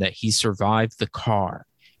narration that he survived the car,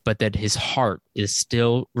 but that his heart is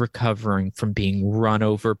still recovering from being run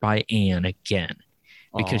over by Anne again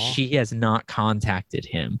because she has not contacted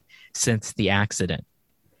him since the accident.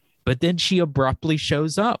 But then she abruptly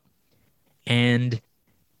shows up and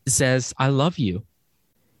says, I love you.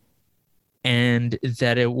 And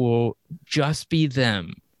that it will just be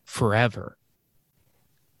them forever.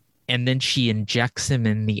 And then she injects him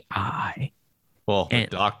in the eye. Well, the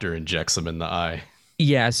doctor injects him in the eye.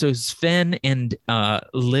 Yeah, so Sven and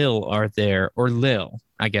Lil are there, or Lil.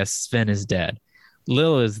 I guess Sven is dead.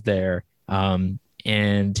 Lil is there,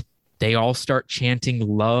 and they all start chanting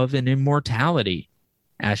love and immortality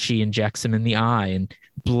as she injects him in the eye, and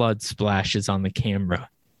blood splashes on the camera.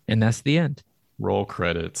 And that's the end. Roll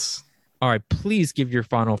credits. All right, please give your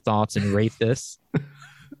final thoughts and rate this.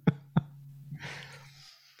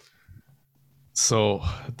 So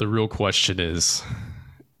the real question is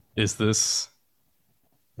this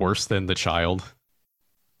worse than The Child?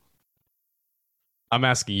 I'm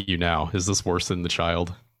asking you now. Is this worse than The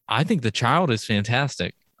Child? I think The Child is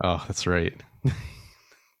fantastic. Oh, that's right.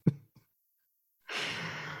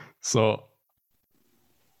 So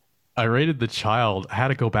I rated The Child. I had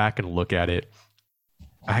to go back and look at it.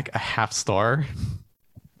 A half star.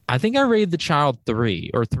 I think I rated The Child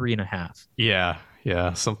 3 or 3.5.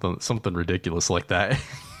 Yeah, something ridiculous like that.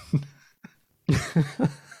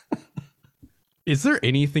 Is there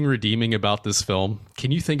anything redeeming about this film?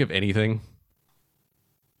 Can you think of anything?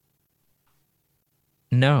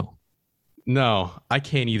 No, I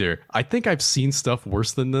can't either. I think I've seen stuff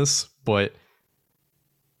worse than this, but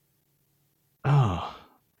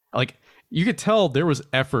like you could tell there was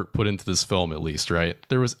effort put into this film at least, right?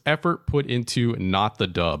 There was effort put into not the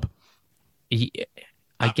dub.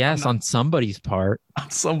 I guess on somebody's part. On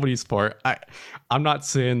somebody's part. I'm not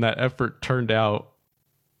saying that effort turned out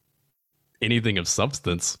anything of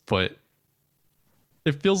substance, but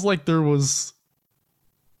it feels like there was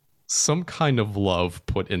some kind of love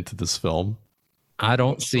put into this film. I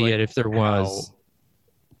don't see it if there was.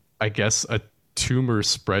 I guess a tumor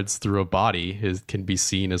spreads through a body can be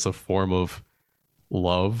seen as a form of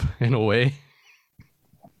love in a way.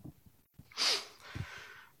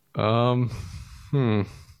 You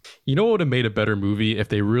know what would have made a better movie if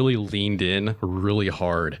they really leaned in really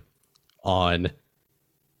hard on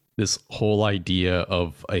this whole idea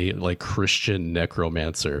of a like Christian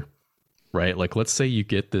necromancer, right? Like, let's say you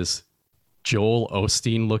get this Joel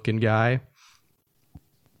Osteen looking guy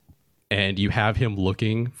and you have him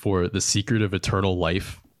looking for the secret of eternal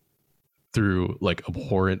life through like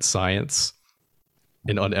abhorrent science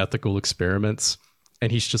and unethical experiments.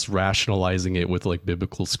 And he's just rationalizing it with like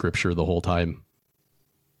biblical scripture the whole time.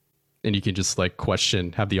 And you can just like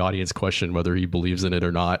have the audience question whether he believes in it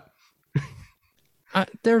or not.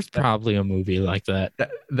 There's probably a movie like that.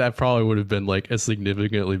 That probably would have been like a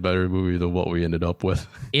significantly better movie than what we ended up with.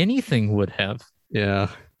 Anything would have. Yeah.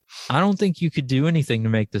 I don't think you could do anything to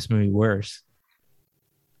make this movie worse.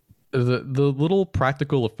 The little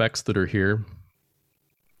practical effects that are here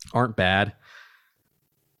aren't bad.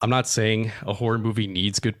 I'm not saying a horror movie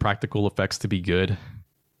needs good practical effects to be good.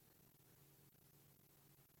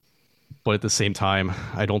 But at the same time,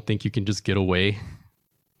 I don't think you can just get away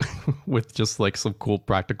with just like some cool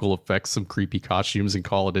practical effects, some creepy costumes, and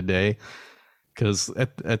call it a day. Because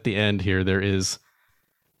at the end here, there is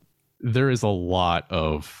a lot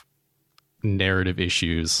of narrative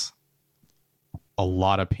issues, a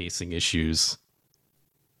lot of pacing issues.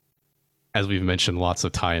 As we've mentioned lots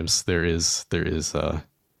of times, this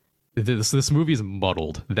movie is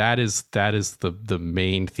muddled. That is the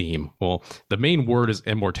main theme. Well, the main word is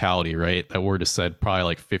immortality, right? That word is said probably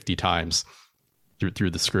like 50 times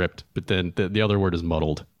through the script, but then the other word is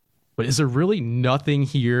muddled. But is there really nothing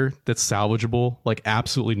here that's salvageable? Like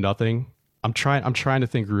absolutely nothing? I'm trying to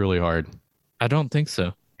think really hard. I don't think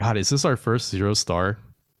so. God, is this our first 0 star?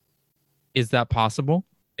 Is that possible?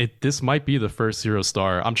 This might be the first 0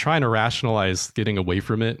 star. I'm trying to rationalize getting away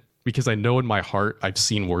from it because I know in my heart I've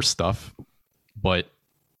seen worse stuff, but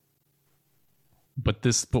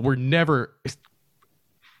we're never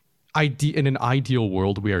in an ideal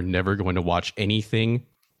world, we are never going to watch anything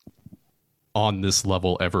on this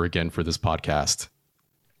level ever again for this podcast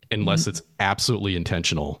unless it's absolutely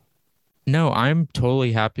intentional. No, I'm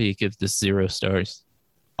totally happy to give this 0 stars.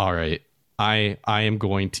 All right. I am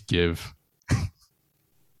going to give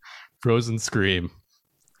Frozen Scream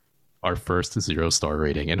our first 0 star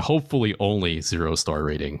rating, and hopefully only 0 star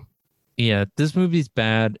rating. Yeah, this movie's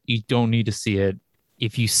bad. You don't need to see it.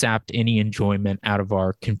 If you sapped any enjoyment out of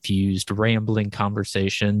our confused, rambling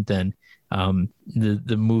conversation, then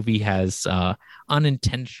the movie has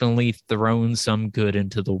unintentionally thrown some good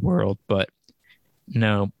into the world. But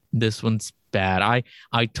no, this one's bad.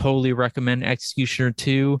 I totally recommend Executioner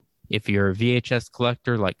 2. If you're a VHS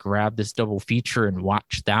collector, like grab this double feature and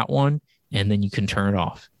watch that one, and then you can turn it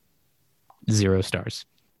off. 0 stars.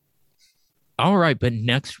 All right, but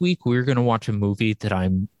next week we're going to watch a movie that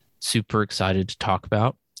I'm super excited to talk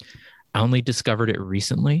about. I only discovered it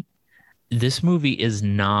recently. This movie is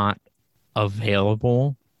not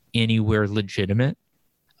available anywhere legitimate,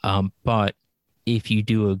 but if you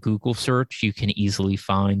do a Google search, you can easily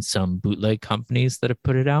find some bootleg companies that have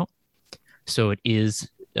put it out. So it is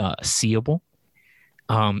seeable.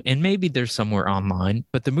 And maybe there's somewhere online,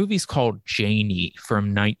 but the movie's called Janie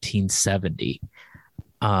from 1970.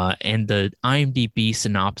 And the IMDb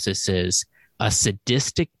synopsis is: a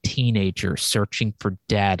sadistic teenager searching for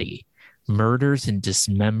daddy murders and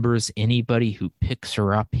dismembers anybody who picks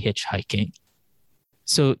her up hitchhiking.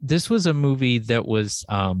 So this was a movie that was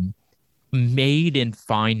made and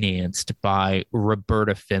financed by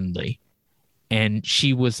Roberta Findlay. And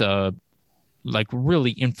she was a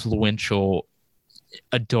really influential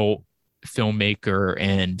adult filmmaker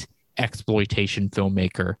and exploitation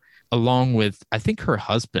filmmaker, along with, I think her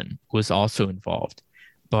husband was also involved.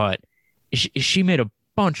 But she made a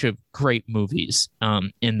bunch of great movies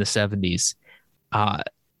in the 70s.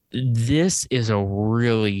 This is a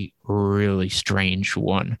really, really strange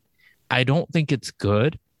one. I don't think it's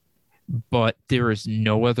good, but there is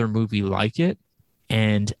no other movie like it.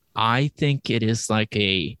 And I think it is like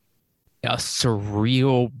a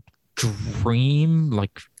surreal dream,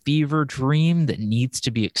 like fever dream that needs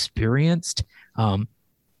to be experienced.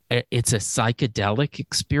 It's a psychedelic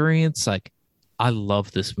experience. Like, I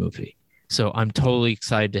love this movie. So I'm totally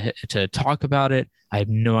excited to talk about it. I have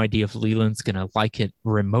no idea if Leland's going to like it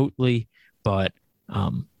remotely, but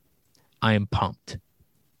I am pumped.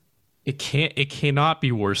 It cannot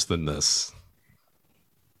be worse than this.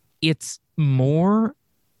 It's grungier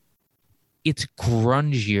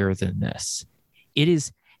than this. It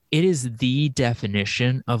is the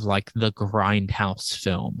definition of like the grindhouse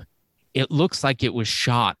film.